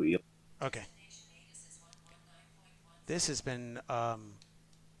can do it. Okay. This has been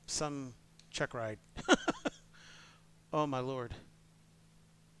some check ride. Oh my Lord.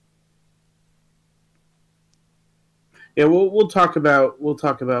 Yeah, we'll talk about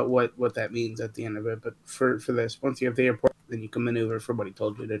what that means at the end of it. But for this, once you have the airport, then you can maneuver for what he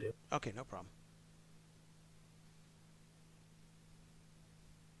told you to do. Okay, no problem.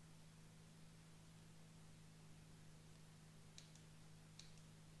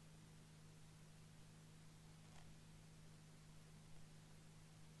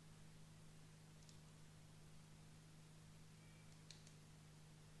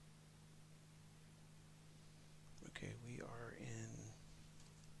 Okay, we are in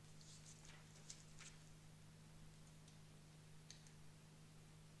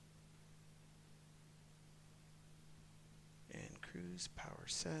cruise, power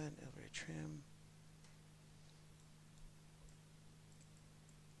set, elevator trim.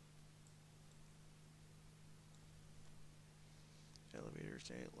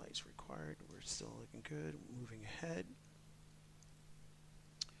 Elevators, lights required. We're still looking good. Moving ahead.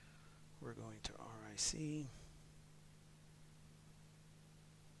 We're going to RIC.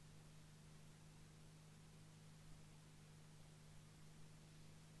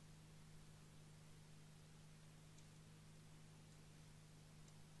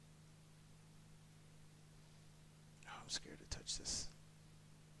 Oh, I'm scared to touch this.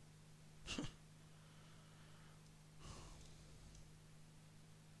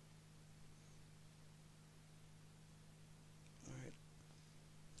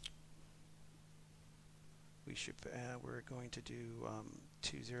 We should. We're going to do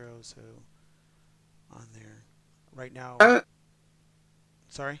 20, so on there right now.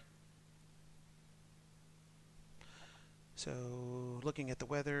 Sorry. So looking at the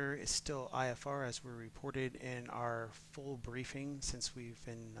weather, it's still IFR as we reported in our full briefing since we've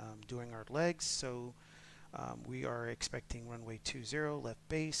been doing our legs. So we are expecting runway 20 left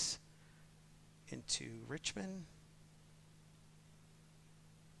base into Richmond,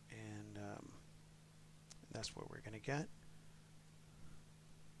 and that's what we're going to get.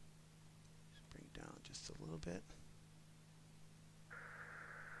 Just bring it down just a little bit.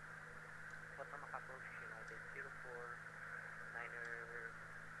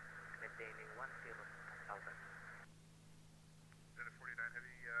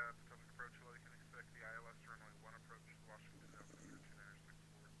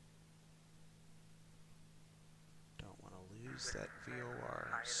 use that VOR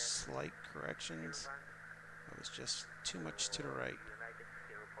slight corrections. It was just too much to the right.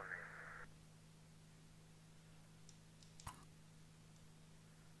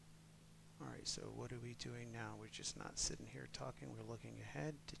 Alright, so what are we doing now? We're just not sitting here talking. We're looking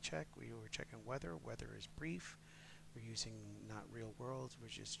ahead to check. We were checking weather. Weather is brief. We're using not real worlds. We're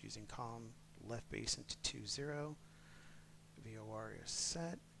just using column left base into 2-0. VOR is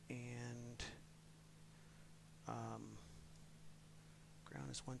set, and ground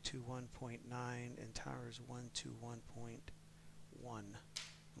is 121.9 and tower is 121.1.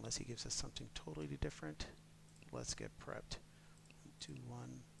 Unless he gives us something totally different, let's get prepped.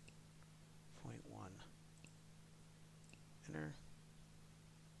 121.1. Enter,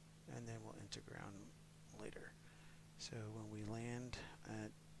 and then we'll enter ground later. So when we land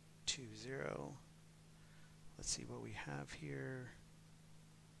at 2-0, let's see what we have here.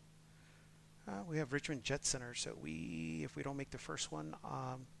 We have Richmond Jet Center, so if we don't make the first one,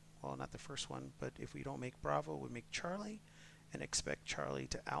 well, not the first one, but if we don't make Bravo, we make Charlie, and expect Charlie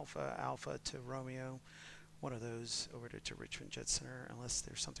to Alpha, Alpha to Romeo, one of those over to Richmond Jet Center, unless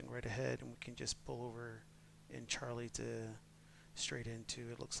there's something right ahead, and we can just pull over in Charlie to straight into,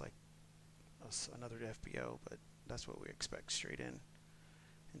 it looks like another FBO, but that's what we expect, straight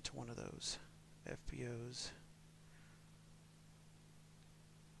into one of those FBOs.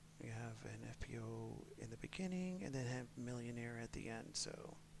 We have an FPO in the beginning and then have Millionaire at the end,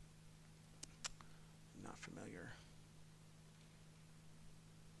 so not familiar.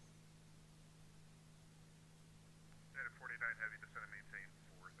 At 49 heavy, descend and maintain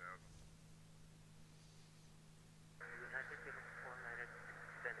 4,000.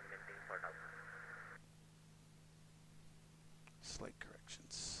 Slight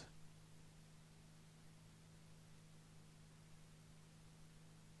corrections.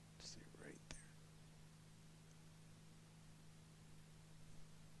 See right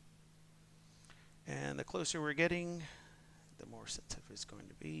there. And the closer we're getting, the more sensitive it's going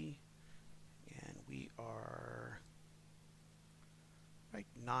to be. And we are right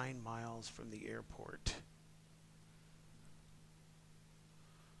 9 miles from the airport.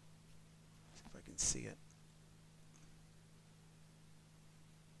 See if I can see it.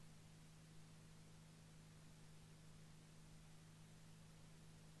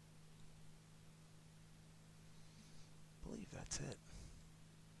 I believe that's it.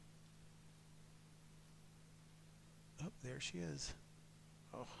 Oh, there she is.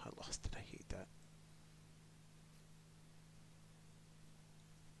 Oh, I lost it. I hate that.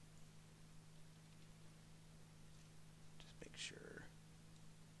 Just make sure.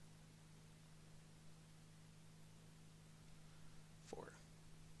 4.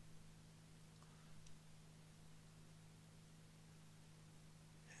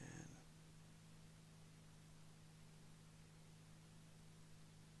 And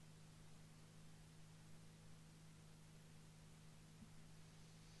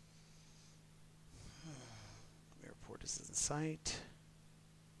airport is in sight.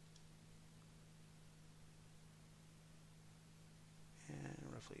 And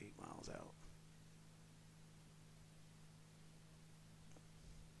roughly 8 miles out.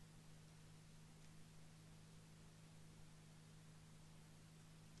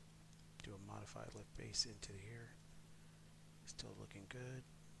 Do a modified left base into here. Still looking good.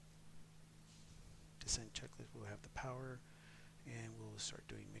 Descent checklist, we'll have the power, and we'll start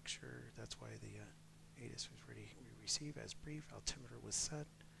doing mixture. That's why the ATIS was ready. We receive as brief. Altimeter was set.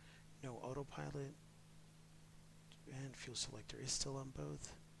 No autopilot. And fuel selector is still on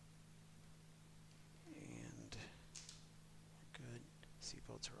both. And we're good.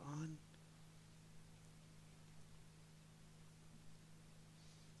 Seatbelts are on.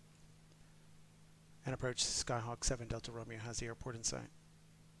 And approach Skyhawk 7 Delta Romeo has the airport in sight.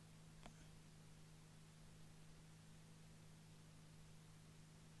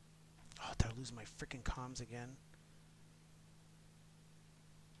 Oh, did I lose my freaking comms again?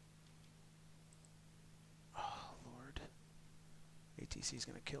 Oh, Lord. ATC is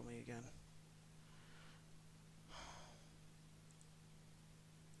going to kill me again.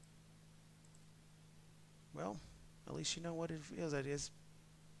 Well, at least you know what it feels. That is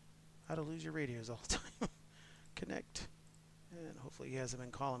how to lose your radios all the time. Connect. And hopefully he hasn't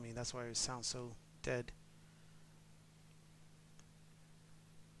been calling me. That's why it sounds so dead.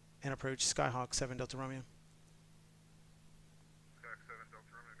 And approach Skyhawk 7 Delta Romeo. Skyhawk 7 Delta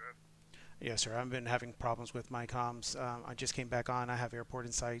Romeo, go ahead. Yes, sir. I've been having problems with my comms. I just came back on. I have airport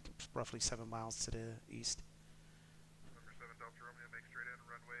in sight, roughly 7 miles to the east. Number 7 Delta Romeo, make straight in,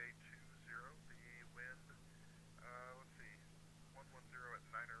 runway 20. The wind, let's see, 110 at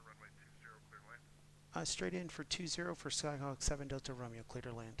 9er, runway 20, clear line. Straight in for 20 for Skyhawk 7 Delta Romeo, clear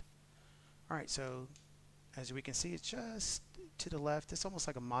to land. Alright, so as we can see, it's just to the left. It's almost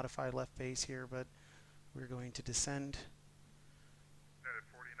like a modified left base here, but we're going to descend. United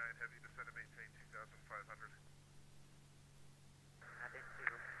 49 heavy, descend and maintain 2,500. United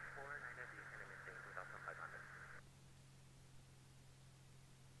 49 heavy, descend and maintain 2,500.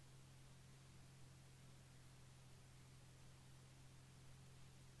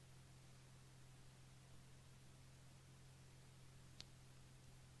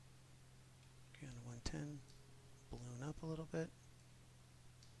 Okay, on the 110, balloon up a little bit.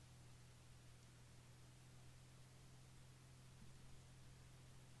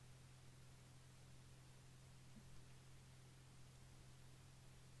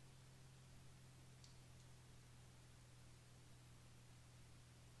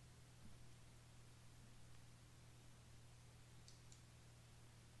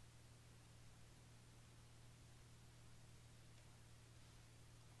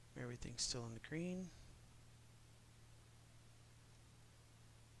 Everything's still in the green.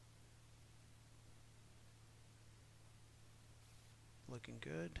 Looking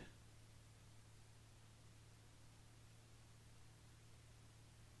good.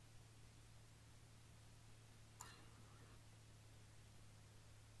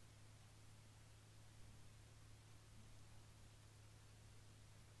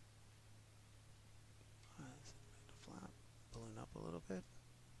 Flap, balloon up a little bit.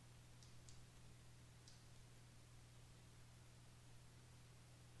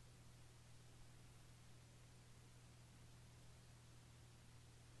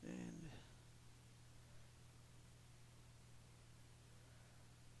 And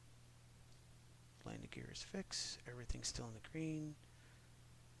landing gear is fixed. Everything's still in the green.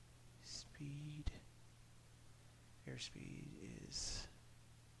 Speed, airspeed is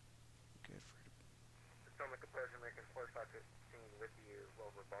good for. It's so much a pleasure making 4515 with you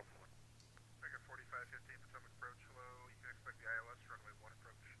over Baltimore. Making 4515 Potomac approach, hello. You can expect the ILS runway 1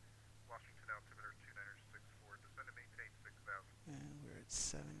 approach. Washington altimeter 2964, descend and maintain 6,000. And we're at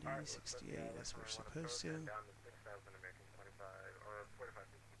 70, 68 as we're supposed to. Down to 6,000 American 25 or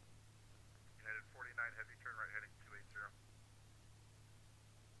 4515. United 49 heavy, turn right heading 280.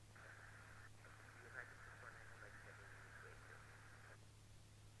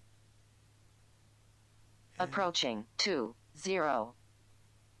 Approaching 20.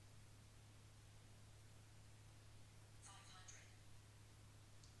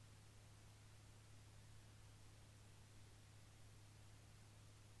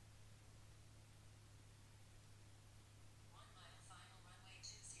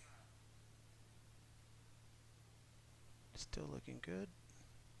 Still looking good.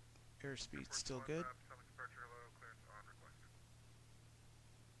 Airspeed's still good. Potomac departure, hello. Clearance on request.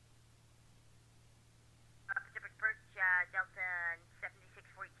 Pacific approach, Delta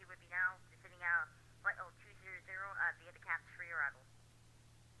 7642 would be now descending out flight level 200 via the CAPS for your arrival.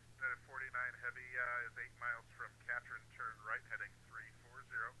 United 49 heavy is 8 miles from Katrin, turn right heading 340.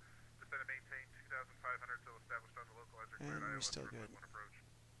 Descend and maintain 2,500 till established on the localizer. And Cleared we're ILS still runway good. 1 approach.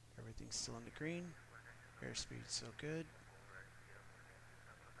 Everything's still in the green. Airspeed's still good.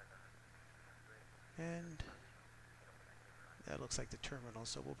 And that looks like the terminal,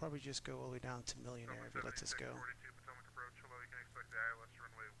 so we'll probably just go all the way down to Millionaire if it lets us go. 42 Potomac approach, hello. You can expect the ILS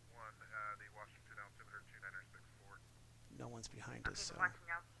runway 1, the Washington altimeter 2964. No one's behind us, so. Watching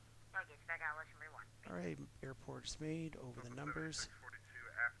now. Okay, it's back out, lesson 1. Alright, airport's made over the numbers. 42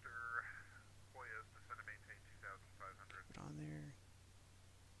 after Hoyas, descend and maintain 2,500. Put on there.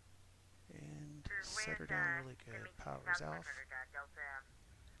 And set her down really good. Power's off.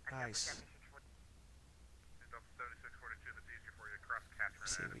 Nice. Delta 7642, that's easier for you to cross Katrin.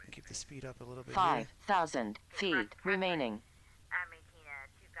 See if we can keep the speed up a little bit here. 5,000 feet remaining. I'm making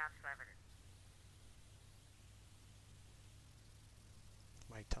 2,500.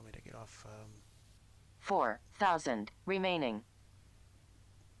 Might tell me to get off. 4,000 remaining.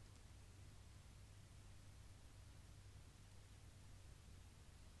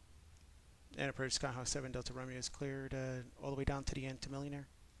 And approach Skyhawk 7 Delta Romeo is cleared all the way down to the end to Millionaire.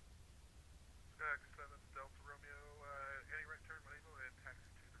 Skyhawk 7 Delta Romeo, any right turn when able, and taxi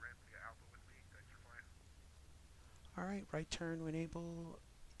to the ramp via Alpha with me. Thanks for flying. Alright, right turn when able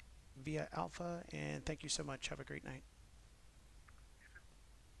via Alpha, and thank you so much. Have a great night.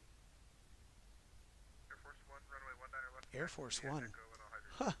 Air Force 1, runway 19 left. Air Force 1.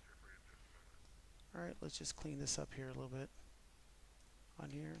 Huh. Alright, let's just clean this up here a little bit.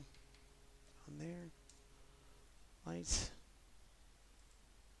 On here. On there. Lights.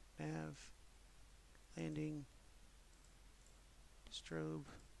 Nav. Landing. Strobe.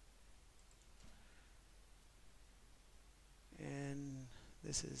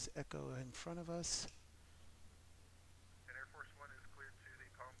 this is Echo in front of us. And Air Force One is cleared to the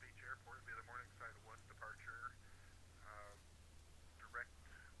Palm Beach Airport via the Morningside 1 departure. Direct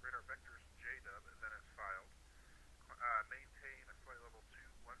radar vectors JW, and then it's filed. Maintain a flight level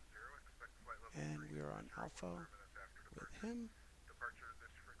 210. Expect flight level 3. And we are on Alpha with him. Departure of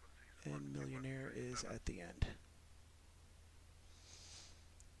this frequency is And Millionaire is at the end.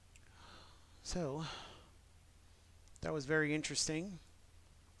 So, that was very interesting.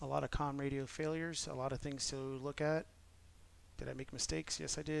 A lot of comm radio failures, a lot of things to look at. Did I make mistakes?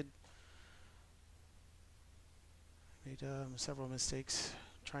 Yes, I did. Made several mistakes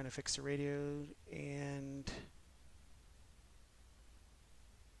trying to fix the radio, and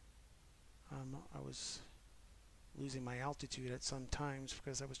I was losing my altitude at some times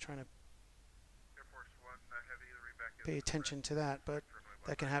because I was trying to pay attention to that, but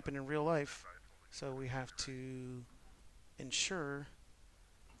that can happen in real life. So we have to ensure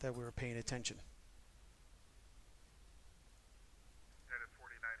that we're paying attention. United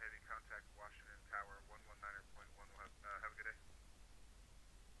 49 heavy contact Washington Tower 119.1. Have a good day.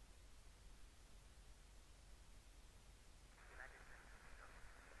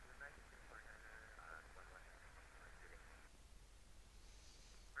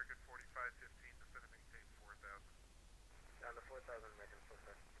 American 4515, descend and maintain 4,000. Down to 4,000, American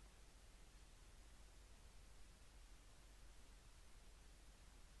 45.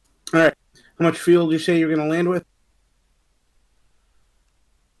 All right. How much fuel do you say you're going to land with?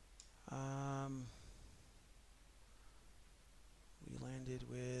 We landed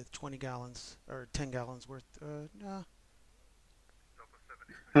with 20 gallons, or 10 gallons worth. No.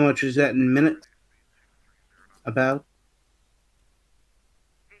 How much is that in minutes? About?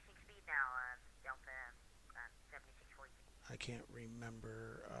 Reducing speed now, Delta 7642. I can't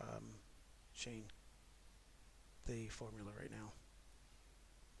remember, Shane, the formula right now.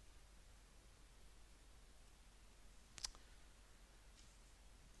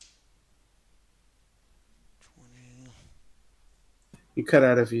 You cut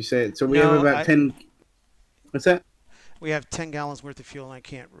out if you say it. So we have No, about 10. What's that? We have 10 gallons worth of fuel, and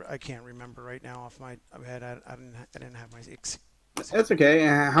I can't remember right now off my head. I didn't have my. That's okay.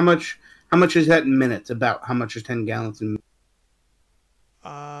 How much is that in minutes? About how much is 10 gallons in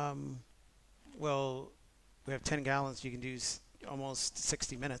minutes? Well, we have 10 gallons. You can do almost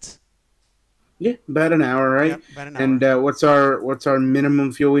 60 minutes. Yeah, about an hour, right? Yep, about an hour. And what's our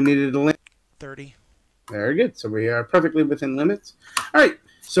minimum fuel we needed to land? 30. Very good. So we are perfectly within limits. All right.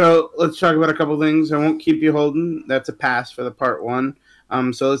 So let's talk about a couple things. I won't keep you holding. That's a pass for the part one.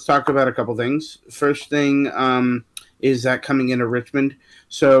 So let's talk about a couple things. First thing is that coming into Richmond.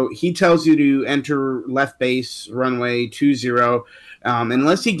 So he tells you to enter left base runway 20.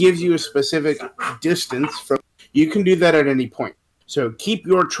 Unless he gives you a specific distance, you can do that at any point. So keep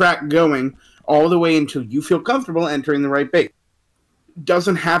your track going all the way until you feel comfortable entering the right base.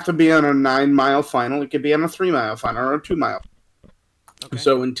 Doesn't have to be on a 9-mile final. It could be on a 3-mile final or a 2-mile. Okay.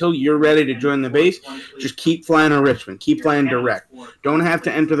 So until you're ready to join the base, just keep flying on Richmond. Keep flying direct. Don't have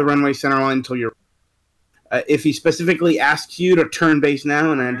to enter the runway center line until you're if he specifically asks you to turn base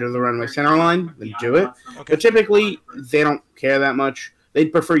now and enter the runway center line, then do it. Okay. But typically, they don't care that much.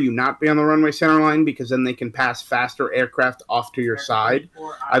 They'd prefer you not be on the runway center line because then they can pass faster aircraft off to your side.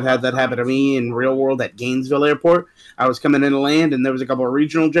 I've had that happen to me in real world at Gainesville Airport. I was coming in to land, and there was a couple of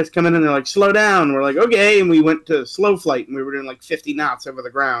regional jets coming in. They're like, slow down. We're like, okay. And we went to slow flight, and we were doing like 50 knots over the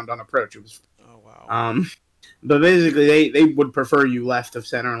ground on approach. It was, oh, wow. But basically, they would prefer you left of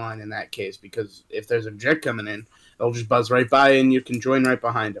center line in that case because if there's a jet coming in, they'll just buzz right by and you can join right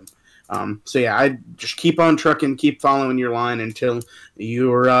behind them. So yeah, I just keep on trucking, keep following your line until you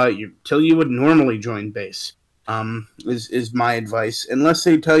would normally join base. Is my advice, unless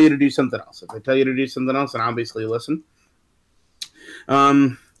they tell you to do something else. If they tell you to do something else, then obviously listen.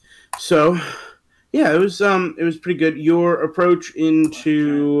 So yeah, it was pretty good. Your approach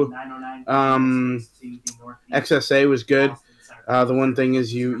into XSA was good. The one thing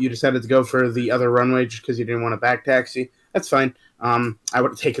is you decided to go for the other runway just because you didn't want to back taxi. That's fine. I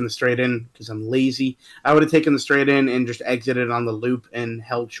would have taken the straight in because I'm lazy. I would have taken the straight in and just exited on the loop and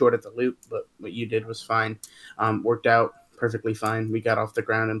held short at the loop. But what you did was fine. Worked out perfectly fine. We got off the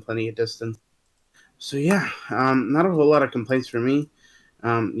ground in plenty of distance. So yeah, not a whole lot of complaints for me.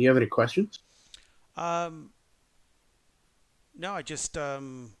 You have any questions? No, I just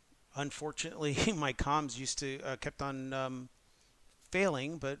unfortunately my comms kept on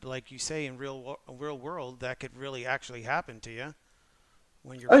failing, but like you say, in real world, that could really actually happen to you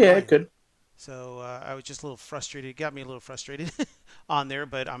when you're flying. Yeah, it could. So I was just a little frustrated. It got me a little frustrated on there,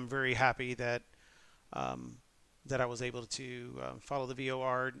 but I'm very happy that that I was able to follow the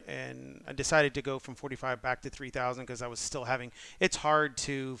VOR, and I decided to go from 45 back to 3000 because I was still having. It's hard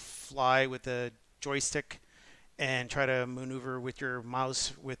to fly with a joystick and try to maneuver with your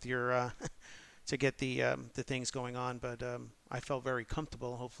mouse with your to get the things going on, but I felt very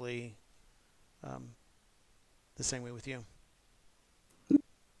comfortable. Hopefully, um, the same way with you.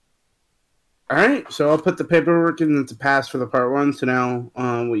 All right, so I'll put the paperwork in to pass for the part 1. So now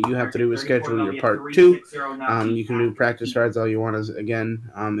what you have to do is schedule your part 2. You can do practice rides all you want again.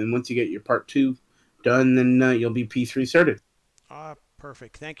 And once you get your part 2 done, then you'll be P3 certified.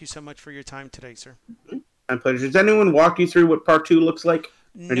 Perfect. Thank you so much for your time today, sir. My pleasure. Does anyone walk you through what part 2 looks like?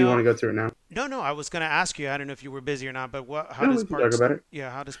 Or do you want to go through it now? No. I was going to ask you. I don't know if you were busy or not, but how No, does we can part? talk about it.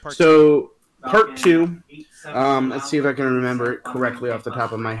 Yeah, how does part? So part 2. Let's see if I can remember it correctly off the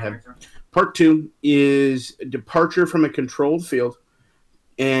top of my head. Part 2 is departure from a controlled field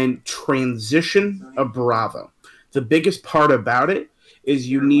and transition of Bravo. The biggest part about it is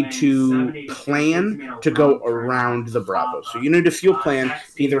you need to plan to go around the Bravo. So you need a field plan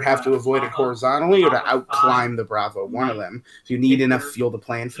to either have to avoid it horizontally or to outclimb the Bravo, one of them. So you need enough fuel to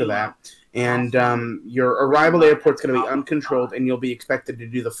plan for that. And your arrival airport is going to be uncontrolled, and you'll be expected to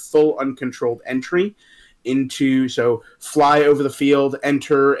do the full uncontrolled entry into, so fly over the field,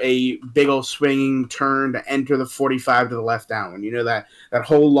 enter a big old swinging turn to enter the 45 to the left downwind. You know that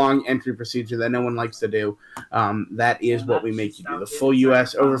whole long entry procedure that no one likes to do. That is what we make you do. The full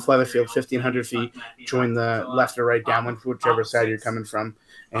U.S. overfly the field 1,500 feet, join the left or right downwind, whichever side you're coming from,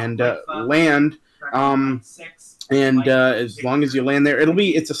 and land. And as long as you land there,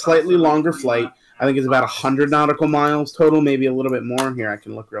 it's a slightly longer flight. I think it's about 100 nautical miles total, maybe a little bit more. Here, I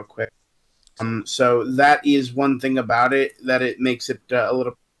can look real quick. So that is one thing about it, that it makes it a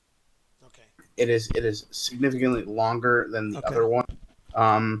little. Okay. It is significantly longer than the other one.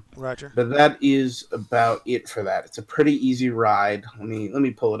 Roger. But that is about it for that. It's a pretty easy ride. Let me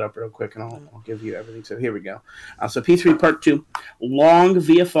pull it up real quick, and I'll give you everything. So here we go. So P3 Part 2, long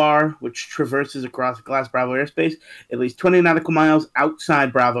VFR, which traverses across Glass Bravo airspace, at least 20 nautical miles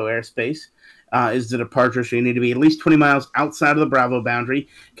outside Bravo airspace. Is the departure, so you need to be at least 20 miles outside of the Bravo boundary.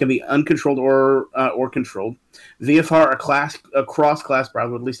 Can be uncontrolled or controlled. VFR across Class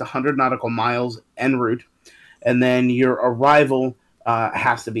Bravo, at least 100 nautical miles en route. And then your arrival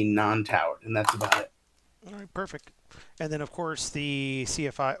has to be non-towered, and that's about it. All right, perfect. And then, of course, the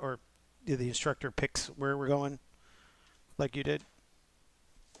CFI or the instructor picks where we're going, like you did.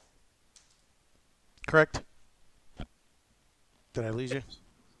 Correct? Did I lose you?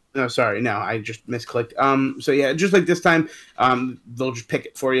 No, sorry. No, I just misclicked. So yeah, just like this time, they'll just pick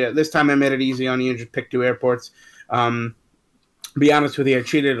it for you. This time I made it easy on you and just picked 2 airports. Be honest with you, I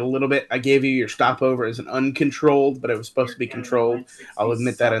cheated a little bit. I gave you your stopover as an uncontrolled, but it was supposed to be controlled. I'll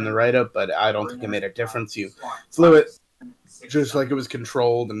admit that in the write-up, but I don't think it made a difference. You flew it just like it was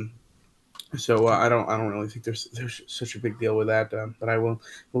controlled, and so I don't really think there's such a big deal with that. But I will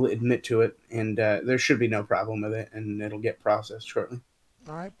admit to it, and there should be no problem with it, and it'll get processed shortly.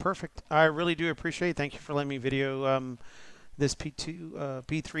 All right, perfect. I really do appreciate it. Thank you for letting me video this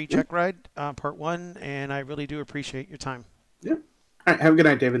P3 check ride, part 1, and I really do appreciate your time. Yeah. All right, have a good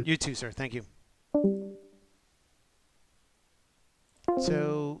night, David. You too, sir. Thank you.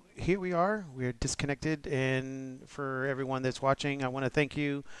 So here we are. We're disconnected, and for everyone that's watching, I want to thank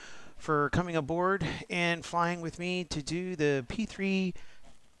you for coming aboard and flying with me to do the P3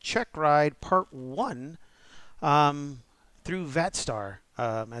 check ride part 1 through Vatstar.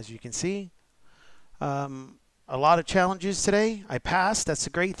 As you can see, a lot of challenges today. I passed. That's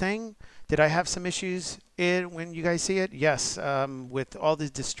a great thing. Did I have some issues when you guys see it? Yes, with all the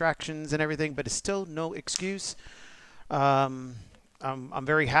distractions and everything, but it's still no excuse. I'm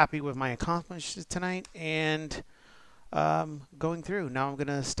very happy with my accomplishments tonight and going through. Now I'm going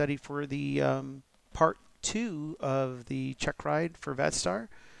to study for the part 2 of the check ride for Vatstar.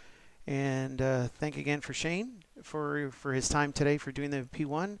 And thank again for Shane for his time today for doing the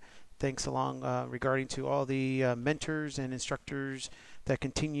P1. Thanks along regarding to all the mentors and instructors that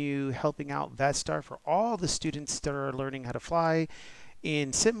continue helping out Vatstar for all the students that are learning how to fly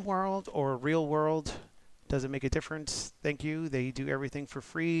in sim world or real world. Doesn't make a difference. Thank you. They do everything for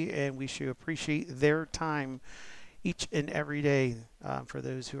free, and we should appreciate their time each and every day for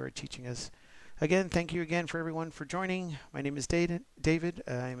those who are teaching us. Again, thank you again for everyone for joining. My name is David.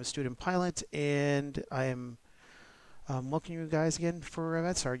 I am a student pilot, and I am welcoming you guys again for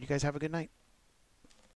Vatstar. You guys have a good night.